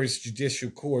petitioned the first judicial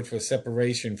court for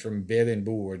separation from bed and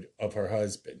board of her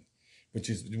husband, which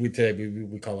is we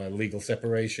call that legal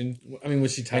separation. I mean,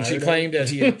 was she tired? And she claimed that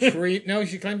he had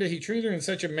she claimed that he treated her in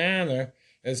such a manner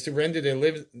as to render their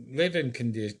living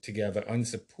condition together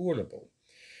unsupportable,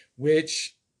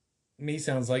 which to me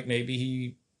sounds like maybe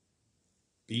he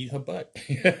beat her butt.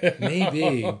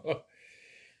 Maybe.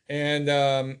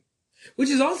 And which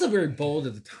is also very bold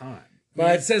at the time.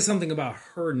 But it says something about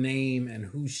her name and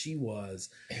who she was,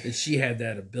 that she had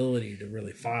that ability to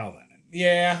really file that.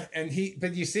 Yeah,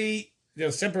 but you see, the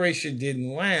separation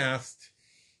didn't last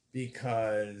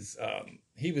because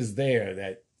he was there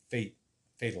that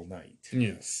fatal night.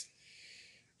 Yes.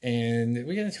 And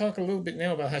we're going to talk a little bit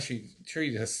now about how she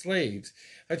treated her slaves.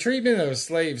 Her treatment of her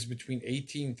slaves between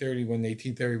 1831 and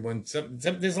 1831,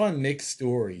 there's a lot of mixed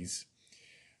stories.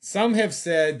 Some have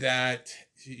said that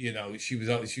she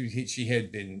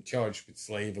had been charged with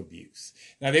slave abuse.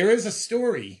 Now there is a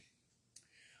story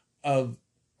of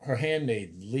her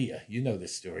handmaid Leah. You know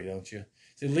this story, don't you?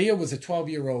 So Leah was a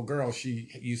 12-year-old girl.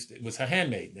 It was her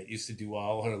handmaid that used to do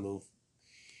all her little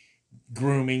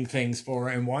grooming things for her.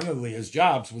 And one of Leah's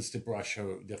jobs was to brush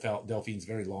Delphine's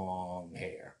very long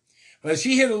hair. But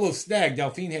she hit a little snag.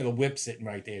 Delphine had a whip sitting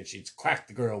right there, and she'd cracked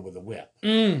the girl with a whip.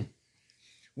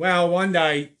 Well, one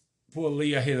day, poor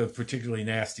Leah hit a particularly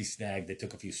nasty snag that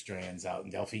took a few strands out,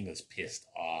 and Delphine was pissed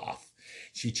off.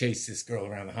 She chased this girl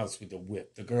around the house with the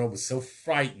whip. The girl was so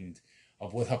frightened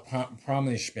of what her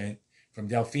punishment from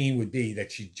Delphine would be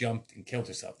that she jumped and killed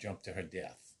herself, jumped to her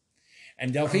death.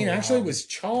 And Delphine actually was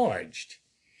charged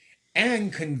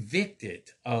and convicted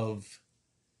of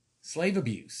slave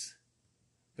abuse.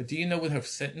 But do you know what her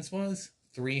sentence was?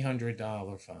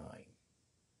 $300 fine.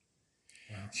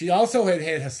 Wow. She also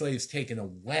had her slaves taken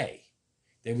away.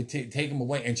 They would take them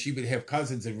away, and she would have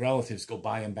cousins and relatives go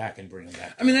buy them back and bring them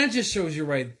back. I mean, that just shows you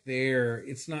right there.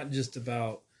 It's not just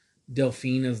about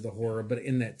Delphine as the horror, but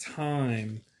in that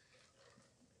time,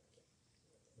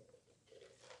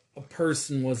 a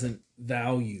person wasn't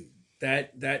valued.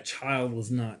 That child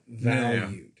was not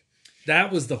valued. Yeah.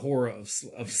 That was the horror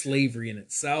of slavery in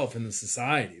itself in the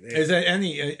society. Is that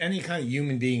any kind of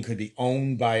human being could be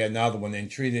owned by another one and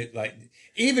treated like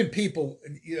even people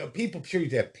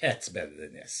treat their pets better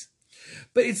than this.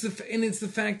 But it's the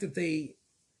fact that they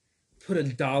put a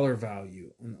dollar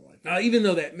value on the life. Now, even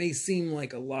though that may seem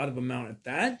like a lot of amount at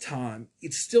that time,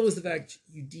 it still is the fact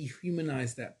you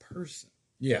dehumanize that person.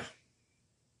 Yeah.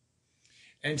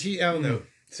 And I don't know.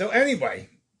 So anyway,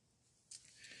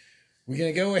 we're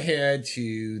going to go ahead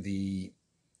to the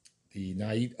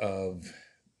night of...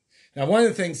 Now, one of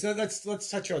the things... So let's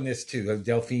touch on this, too, of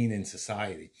Delphine in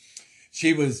society.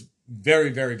 She was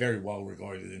very, very, very well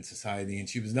regarded in society, and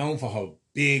she was known for her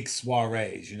big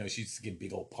soirees. You know, she used to give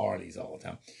big old parties all the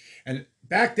time. And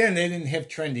back then, they didn't have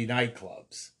trendy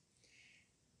nightclubs.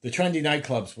 The trendy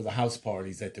nightclubs were the house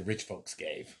parties that the rich folks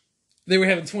gave. They were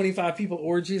having 25 people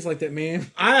orgies like that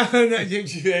man? I don't know.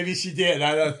 Maybe she did.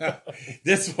 I don't know.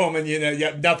 This woman,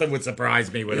 nothing would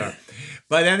surprise me with her.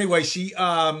 But anyway, she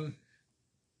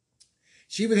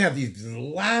would have these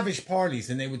lavish parties,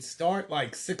 and they would start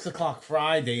like 6 o'clock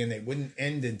Friday, and they wouldn't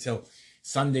end until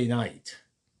Sunday night,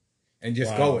 and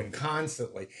just going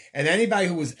constantly. And anybody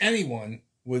who was anyone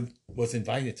was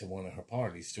invited to one of her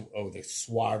parties, the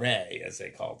soiree, as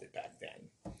they called it back then.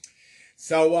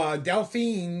 So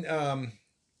Delphine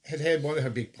had one of her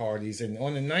big parties, and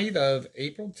on the night of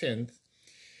April 10th,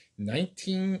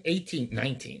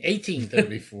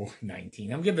 1834,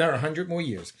 19. I'm giving her 100 more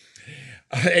years.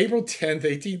 April 10th,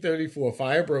 1834, a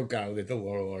fire broke out at the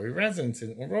Lorelei residence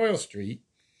on Royal Street,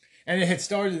 and it had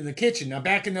started in the kitchen. Now,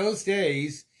 back in those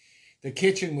days, the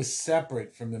kitchen was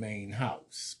separate from the main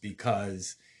house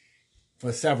because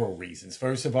for several reasons.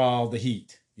 First of all, the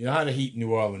heat. You know how the heat in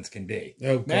New Orleans can be.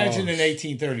 Oh, Imagine in gosh.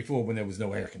 1834 when there was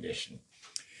no air conditioning.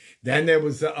 Then there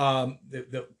was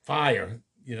the fire.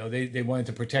 You know, they wanted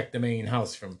to protect the main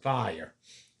house from fire.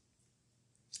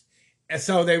 And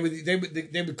so they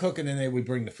would cook and then they would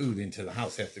bring the food into the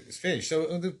house after it was finished. So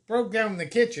it broke down in the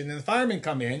kitchen and the firemen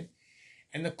come in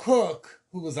and the cook,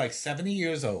 who was like 70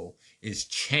 years old, is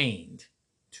chained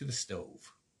to the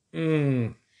stove.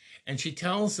 Mm. And she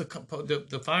tells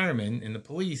the firemen and the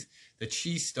police that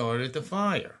she started the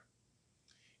fire.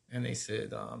 And they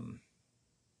said,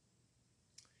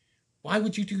 why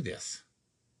would you do this?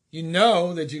 You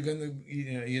know that you're gonna,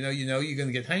 you're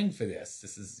gonna get hanged for this.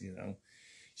 This is,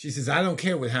 She says, I don't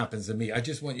care what happens to me. I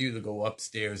just want you to go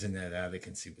upstairs in that attic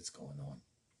and see what's going on.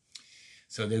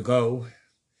 So they go.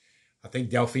 I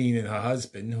think Delphine and her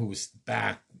husband, who was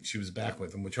back, she was back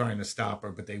with them, were trying to stop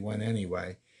her, but they went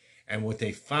anyway. And what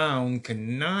they found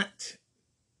cannot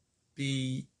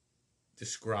be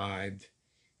described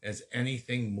as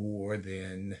anything more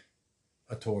than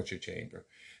a torture chamber.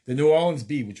 The New Orleans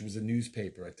Bee, which was a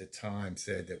newspaper at the time,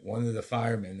 said that one of the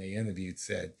firemen they interviewed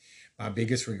said, my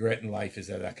biggest regret in life is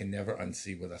that I can never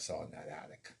unsee what I saw in that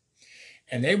attic.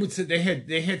 And they would say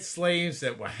they had slaves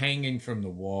that were hanging from the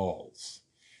walls.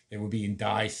 They were being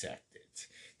dissected.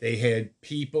 They had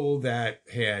people that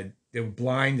they were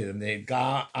blinded and they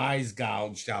had eyes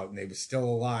gouged out and they were still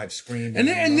alive screaming.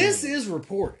 And this is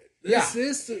reported.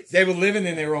 They were living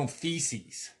in their own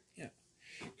feces. Yeah.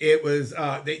 It was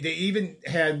they even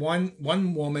had one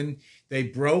woman, they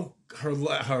broke her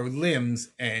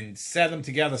limbs and set them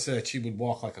together so that she would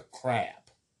walk like a crab.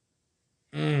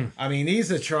 Mm. I mean, these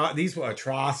were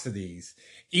atrocities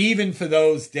even for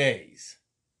those days.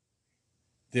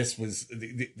 This was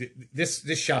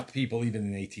this shocked people even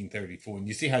in 1834, and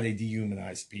you see how they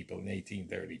dehumanized people in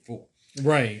 1834.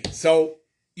 Right. So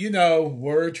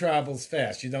word travels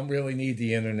fast. You don't really need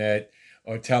the internet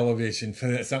or television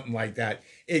for something like that.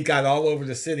 It got all over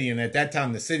the city, and at that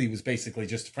time, the city was basically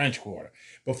just a French Quarter.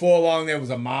 Before long, there was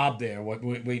a mob there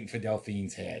waiting for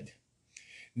Delphine's head.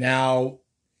 Now,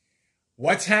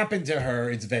 what's happened to her?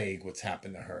 It's vague. What's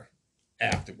happened to her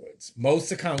afterwards?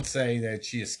 Most accounts say that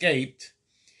she escaped.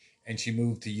 And she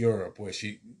moved to Europe, where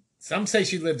some say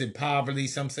she lived in poverty,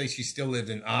 some say she still lived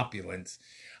in opulence.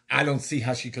 I don't see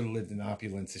how she could have lived in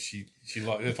opulence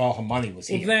if all her money was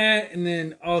here. Well, that, and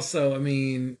then also, I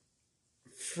mean,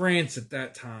 France at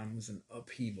that time was an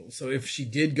upheaval. So if she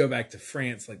did go back to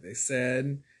France, like they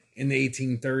said, in the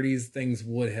 1830s, things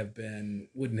wouldn't have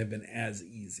been as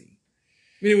easy.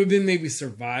 I mean, it would have been maybe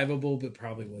survivable, but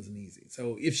probably wasn't easy.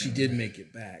 So if she did make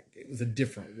it back, it was a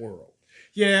different world.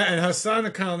 Yeah, and her son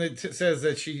says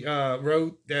that she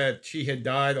wrote that she had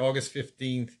died August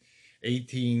 15th,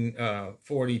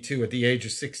 1842 at the age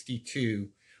of 62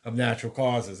 of natural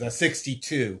causes. That's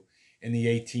 62 in the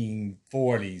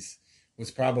 1840s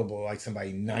was probably like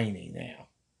somebody 90 now.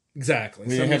 Exactly.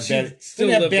 We so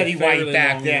didn't have Betty White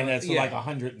back then. That's like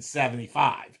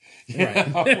 175.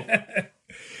 Right.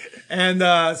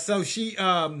 And so she,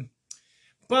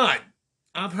 but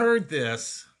I've heard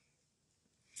this,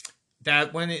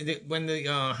 that when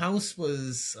the house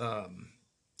was,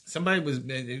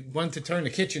 somebody wanted to turn the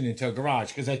kitchen into a garage,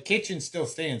 because that kitchen still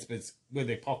stands, but it's where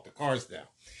they park the cars now.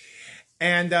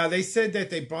 And they said that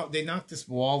they knocked this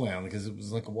wall down because it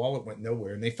was like a wall that went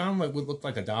nowhere, and they found what looked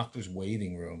like a doctor's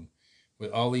waiting room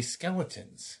with all these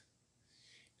skeletons.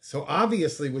 So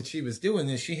obviously what she was doing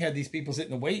is she had these people sit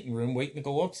in the waiting room waiting to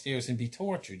go upstairs and be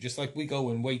tortured, just like we go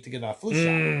and wait to get our flu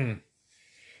shot.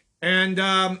 And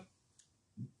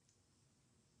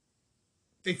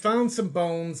they found some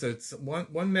bones that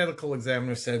one medical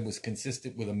examiner said was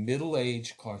consistent with a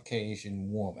middle-aged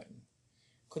Caucasian woman.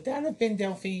 Could that have been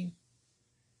Delphine?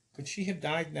 Could she have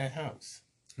died in that house?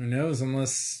 Who knows?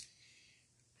 Unless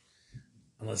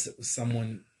it was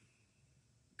someone,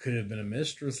 could have been a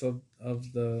mistress of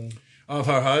her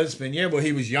husband. Yeah, well,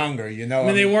 he was younger, I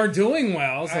mean, they weren't doing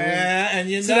well, so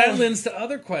that lends to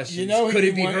other questions. Could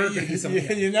it be her? Could it be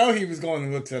someone else? He was going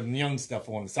to look some young stuff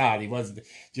on the side. He wasn't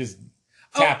just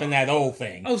tapping that old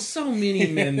thing. Oh, so many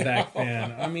men back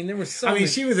then. I mean, there were so. I mean,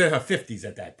 many. she was in her 50s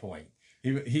at that point.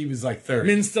 He was like 30.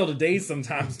 Men still today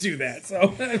sometimes do that.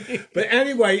 So, but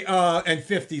anyway, and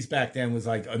 50s back then was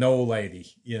like an old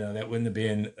lady. That wouldn't have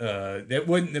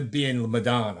been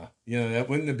Madonna. That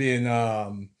wouldn't have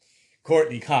been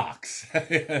Courtney Cox.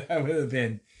 That would have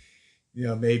been,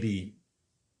 maybe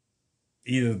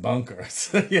Edith Bunker,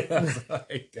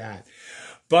 like that.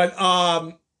 But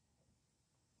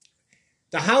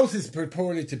the house is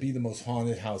purported to be the most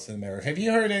haunted house in America. Have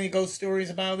you heard any ghost stories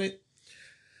about it?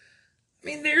 I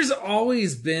mean, there's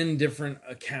always been different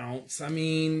accounts.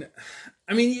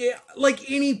 Yeah,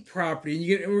 like any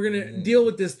property, and we're gonna deal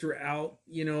with this throughout,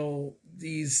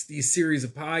 these series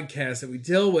of podcasts that we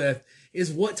deal with,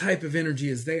 is what type of energy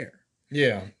is there?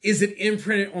 Yeah. Is it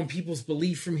imprinted on people's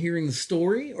belief from hearing the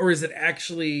story, or is it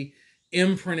actually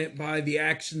imprinted by the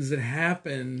actions that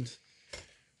happened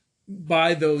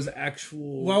by those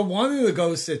actual? Well, one of the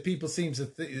ghosts that people seem to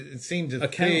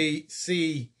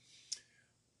see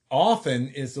often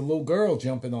is the little girl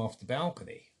jumping off the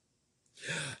balcony.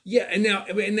 Yeah,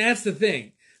 and that's the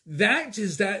thing.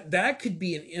 That could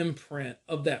be an imprint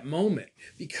of that moment,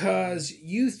 because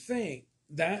you think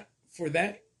that for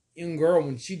that young girl,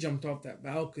 when she jumped off that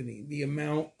balcony, the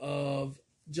amount of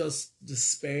just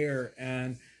despair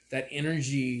and that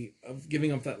energy of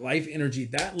giving up that life energy,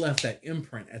 that left that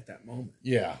imprint at that moment.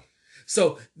 Yeah.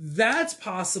 So that's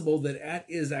possible that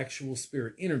is actual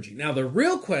spirit energy. Now, the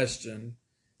real question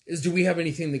is, do we have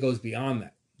anything that goes beyond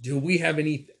that? Do we have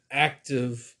any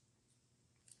active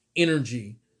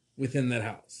energy within that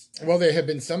house? Well, there have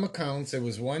been some accounts. There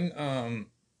was one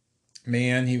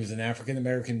man, he was an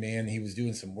African-American man. He was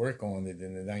doing some work on it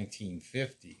in the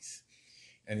 1950s.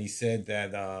 And he said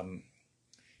that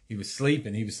he was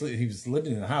sleeping. He was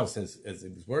living in the house as he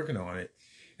was working on it.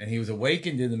 And he was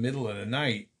awakened in the middle of the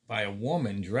night by a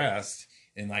woman dressed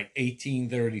in like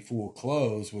 1834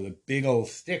 clothes with a big old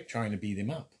stick trying to beat him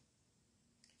up.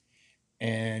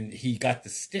 And he got the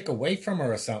stick away from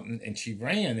her or something, and she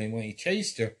ran. And when he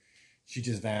chased her, she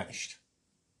just vanished.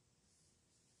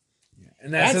 Yeah.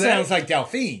 And that sounds like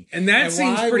Delphine. And that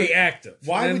seems pretty active.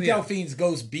 Why would Delphine's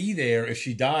ghost be there if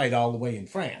she died all the way in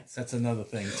France? That's another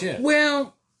thing, too.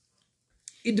 Well,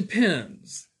 it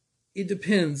depends. It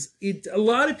depends. A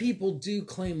lot of people do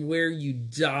claim where you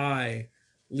die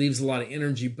leaves a lot of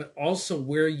energy, but also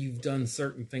where you've done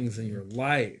certain things in your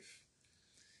life.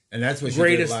 And that's what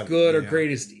greatest good or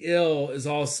greatest ill is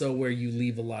also where you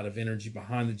leave a lot of energy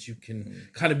behind that you can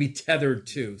kind of be tethered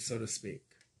to, so to speak.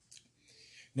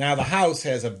 Now, the house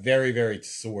has a very, very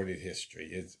sordid history.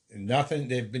 It's nothing.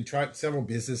 They've been tried, several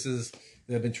businesses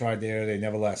that have been tried there. They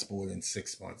never last more than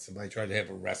 6 months. Somebody tried to have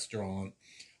a restaurant,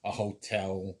 a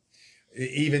hotel,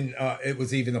 it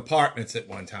was even apartments at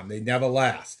one time. They never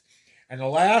last. And the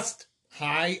last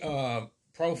high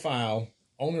profile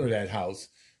owner of that house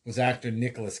was actor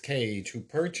Nicolas Cage, who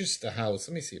purchased the house.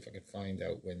 Let me see if I can find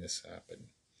out when this happened.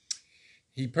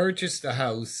 He purchased the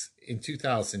house in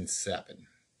 2007.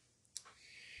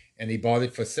 And he bought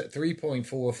it for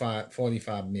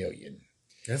 $3.45 million.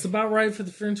 That's about right for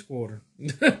the French Quarter.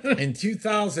 In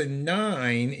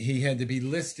 2009, he had to be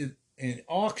listed in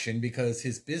auction because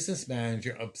his business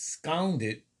manager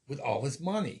absconded with all his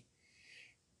money.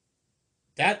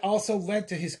 That also led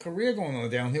to his career going on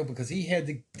downhill because he had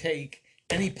to take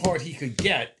any part he could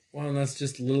get. Well, and that's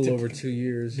just a little over 2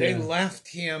 years. They left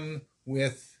him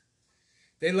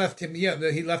he left him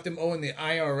owing the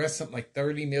IRS something like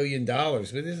 $30 million.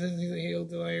 But isn't he owed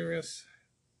the IRS?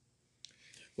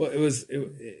 Well,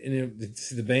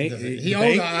 the bank. He owed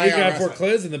the IRS. He got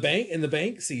foreclosed, and the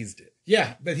bank seized it.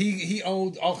 Yeah, but he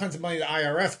owed all kinds of money to the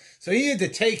IRS, so he had to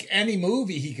take any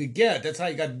movie he could get. That's how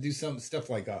he got to do some stuff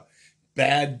like a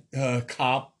Bad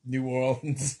Cop, New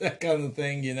Orleans, that kind of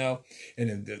thing, And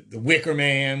the Wicker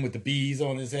Man with the bees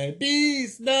on his head.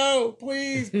 Bees, no,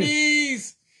 please,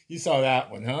 bees. You saw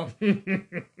that one, huh?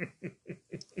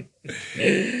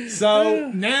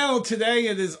 So now today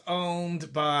it is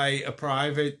owned by a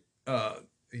private,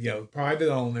 private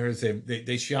owners.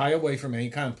 They shy away from any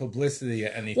kind of publicity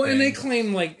or anything. Well, and they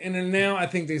claim and then now I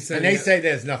think they say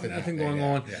there's nothing going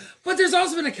on. Yeah. But there's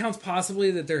also been accounts possibly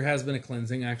that there has been a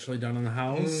cleansing actually done on the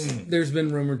house. There's been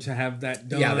rumored to have that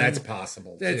done. Yeah, that's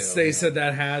possible. They said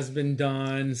that has been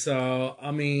done. So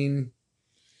I mean.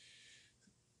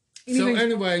 So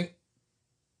anyway,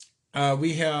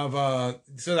 we have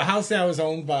so the house now is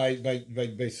owned by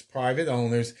private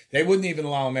owners. They wouldn't even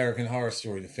allow American Horror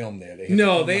Story to film there.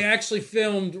 They actually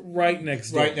filmed right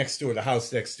next door. Right next door, the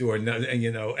house next door, and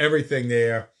everything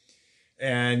there.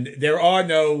 And there are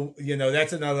no,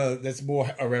 that's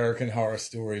more American Horror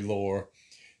Story lore.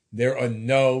 There are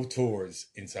no tours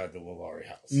inside the LaLaurie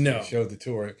house. No. They showed the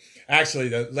tour. Actually,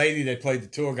 the lady that played the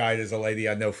tour guide is a lady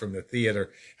I know from the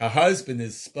theater. Her husband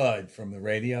is Spud from the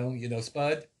radio. You know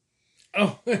Spud?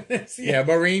 Oh, yeah,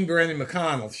 Maureen Brennan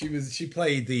McConnell. She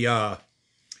played the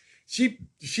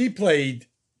she played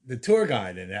the tour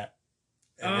guide in that.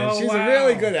 And she's a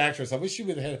really good actress. I wish she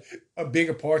would have had a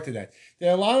bigger part to that.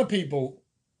 There are a lot of people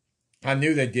I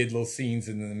knew that did little scenes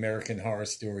in an American Horror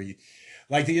Story.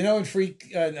 Like, in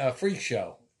Freak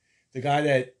Show, the guy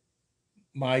that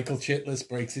Michael Chitlis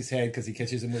breaks his head because he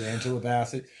catches him with Angela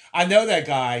Bassett. I know that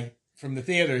guy from the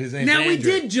theater. His name's Now, we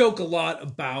Andrew. did joke a lot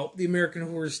about the American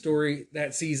Horror Story,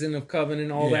 that season of Coven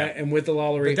and all Yeah. that, and with the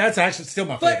Lawlery. But that's actually still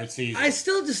my But favorite season. I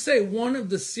still just say one of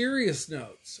the serious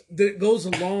notes that goes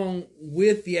along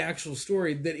with the actual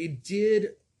story that it did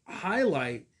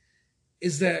highlight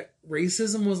is that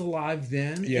racism was alive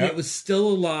then, Yeah. and it was still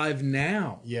alive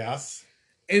now. Yes.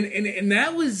 And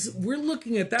that was, we're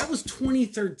looking at, that was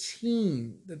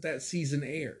 2013 that season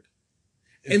aired.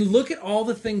 And look at all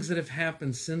the things that have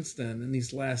happened since then in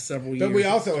these last several years. But we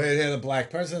also had a black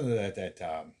president at that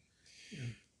time.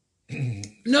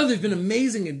 No, there's been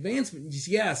amazing advancements,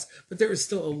 yes, but there is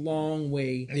still a long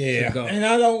way to go. And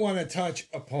I don't want to touch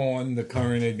upon the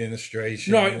current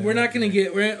administration. No, we're not going to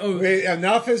get.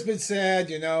 Enough has been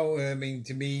said. I mean,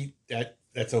 to me,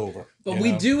 that's over. But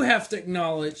we do have to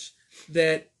acknowledge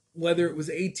that whether it was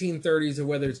 1830s or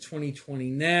whether it's 2020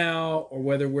 now, or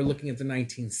whether we're looking at the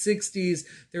 1960s,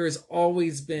 there has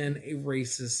always been a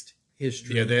racist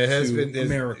history. Yeah, there has been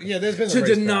America. Yeah, there's been to a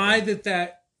race deny problem.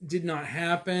 that did not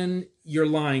happen. You're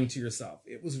lying to yourself.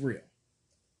 It was real.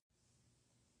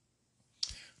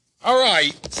 All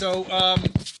right. So,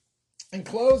 in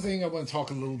closing, I want to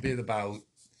talk a little bit about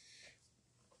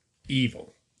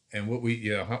evil and what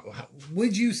how,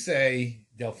 would you say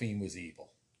Delphine was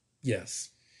evil? Yes.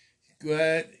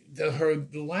 Her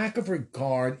lack of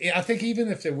regard. I think even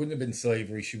if there wouldn't have been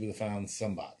slavery, she would have found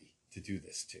somebody to do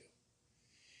this to.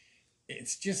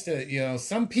 It's just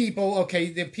some people.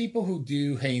 Okay, there are people who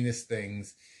do heinous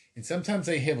things, and sometimes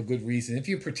they have a good reason. If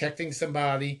you're protecting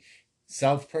somebody,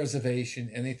 self-preservation,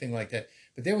 anything like that.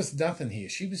 But there was nothing here.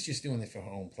 She was just doing it for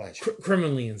her own pleasure.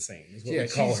 Criminally insane is what we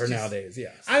call her nowadays.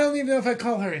 Yes. I don't even know if I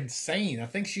call her insane. I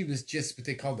think she was just what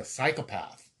they call a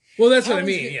psychopath. Well, that's what I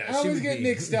mean. I always get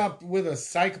mixed up with a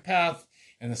psychopath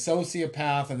and a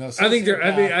sociopath, and I think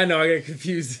I know. I get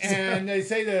confused. And they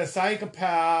say that a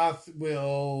psychopath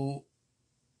will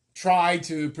try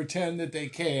to pretend that they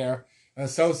care. A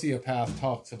sociopath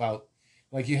talks about,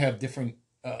 like, you have different,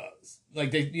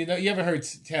 you ever heard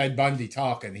Ted Bundy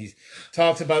talking? He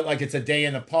talks about like it's a day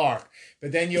in the park,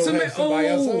 but then you'll have somebody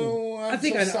else. I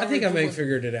think I may have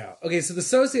figured it out. Okay, so the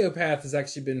sociopath has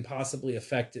actually been possibly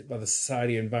affected by the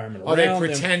society environment around they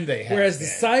pretend them, they have. Whereas the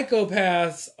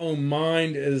psychopath's own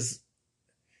mind is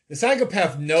the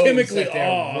psychopath knows chemically that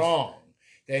they're off. wrong.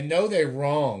 They know they're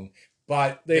wrong,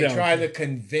 but they try to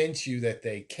convince you that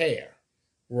they care.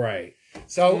 Right.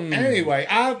 So anyway,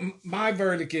 my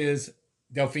verdict is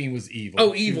Delphine was evil.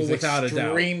 Oh, evil without a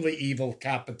doubt. Extremely evil,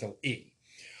 capital E.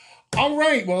 All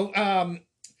right, well,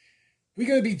 we're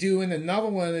going to be doing another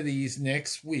one of these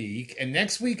next week. And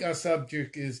next week, our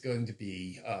subject is going to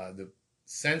be the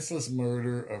senseless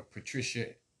murder of Patricia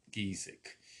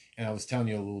Giesecke. And I was telling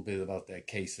you a little bit about that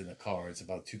case in the car. It's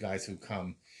about two guys who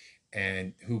come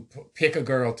and who pick a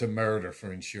girl to murder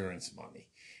for insurance money.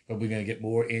 But we're going to get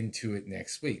more into it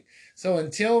next week. So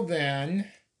until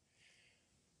then,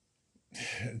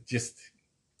 just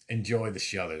enjoy the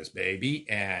shutters, baby.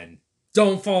 And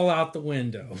don't fall out the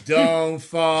window. Don't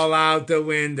fall out the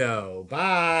window.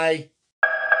 Bye.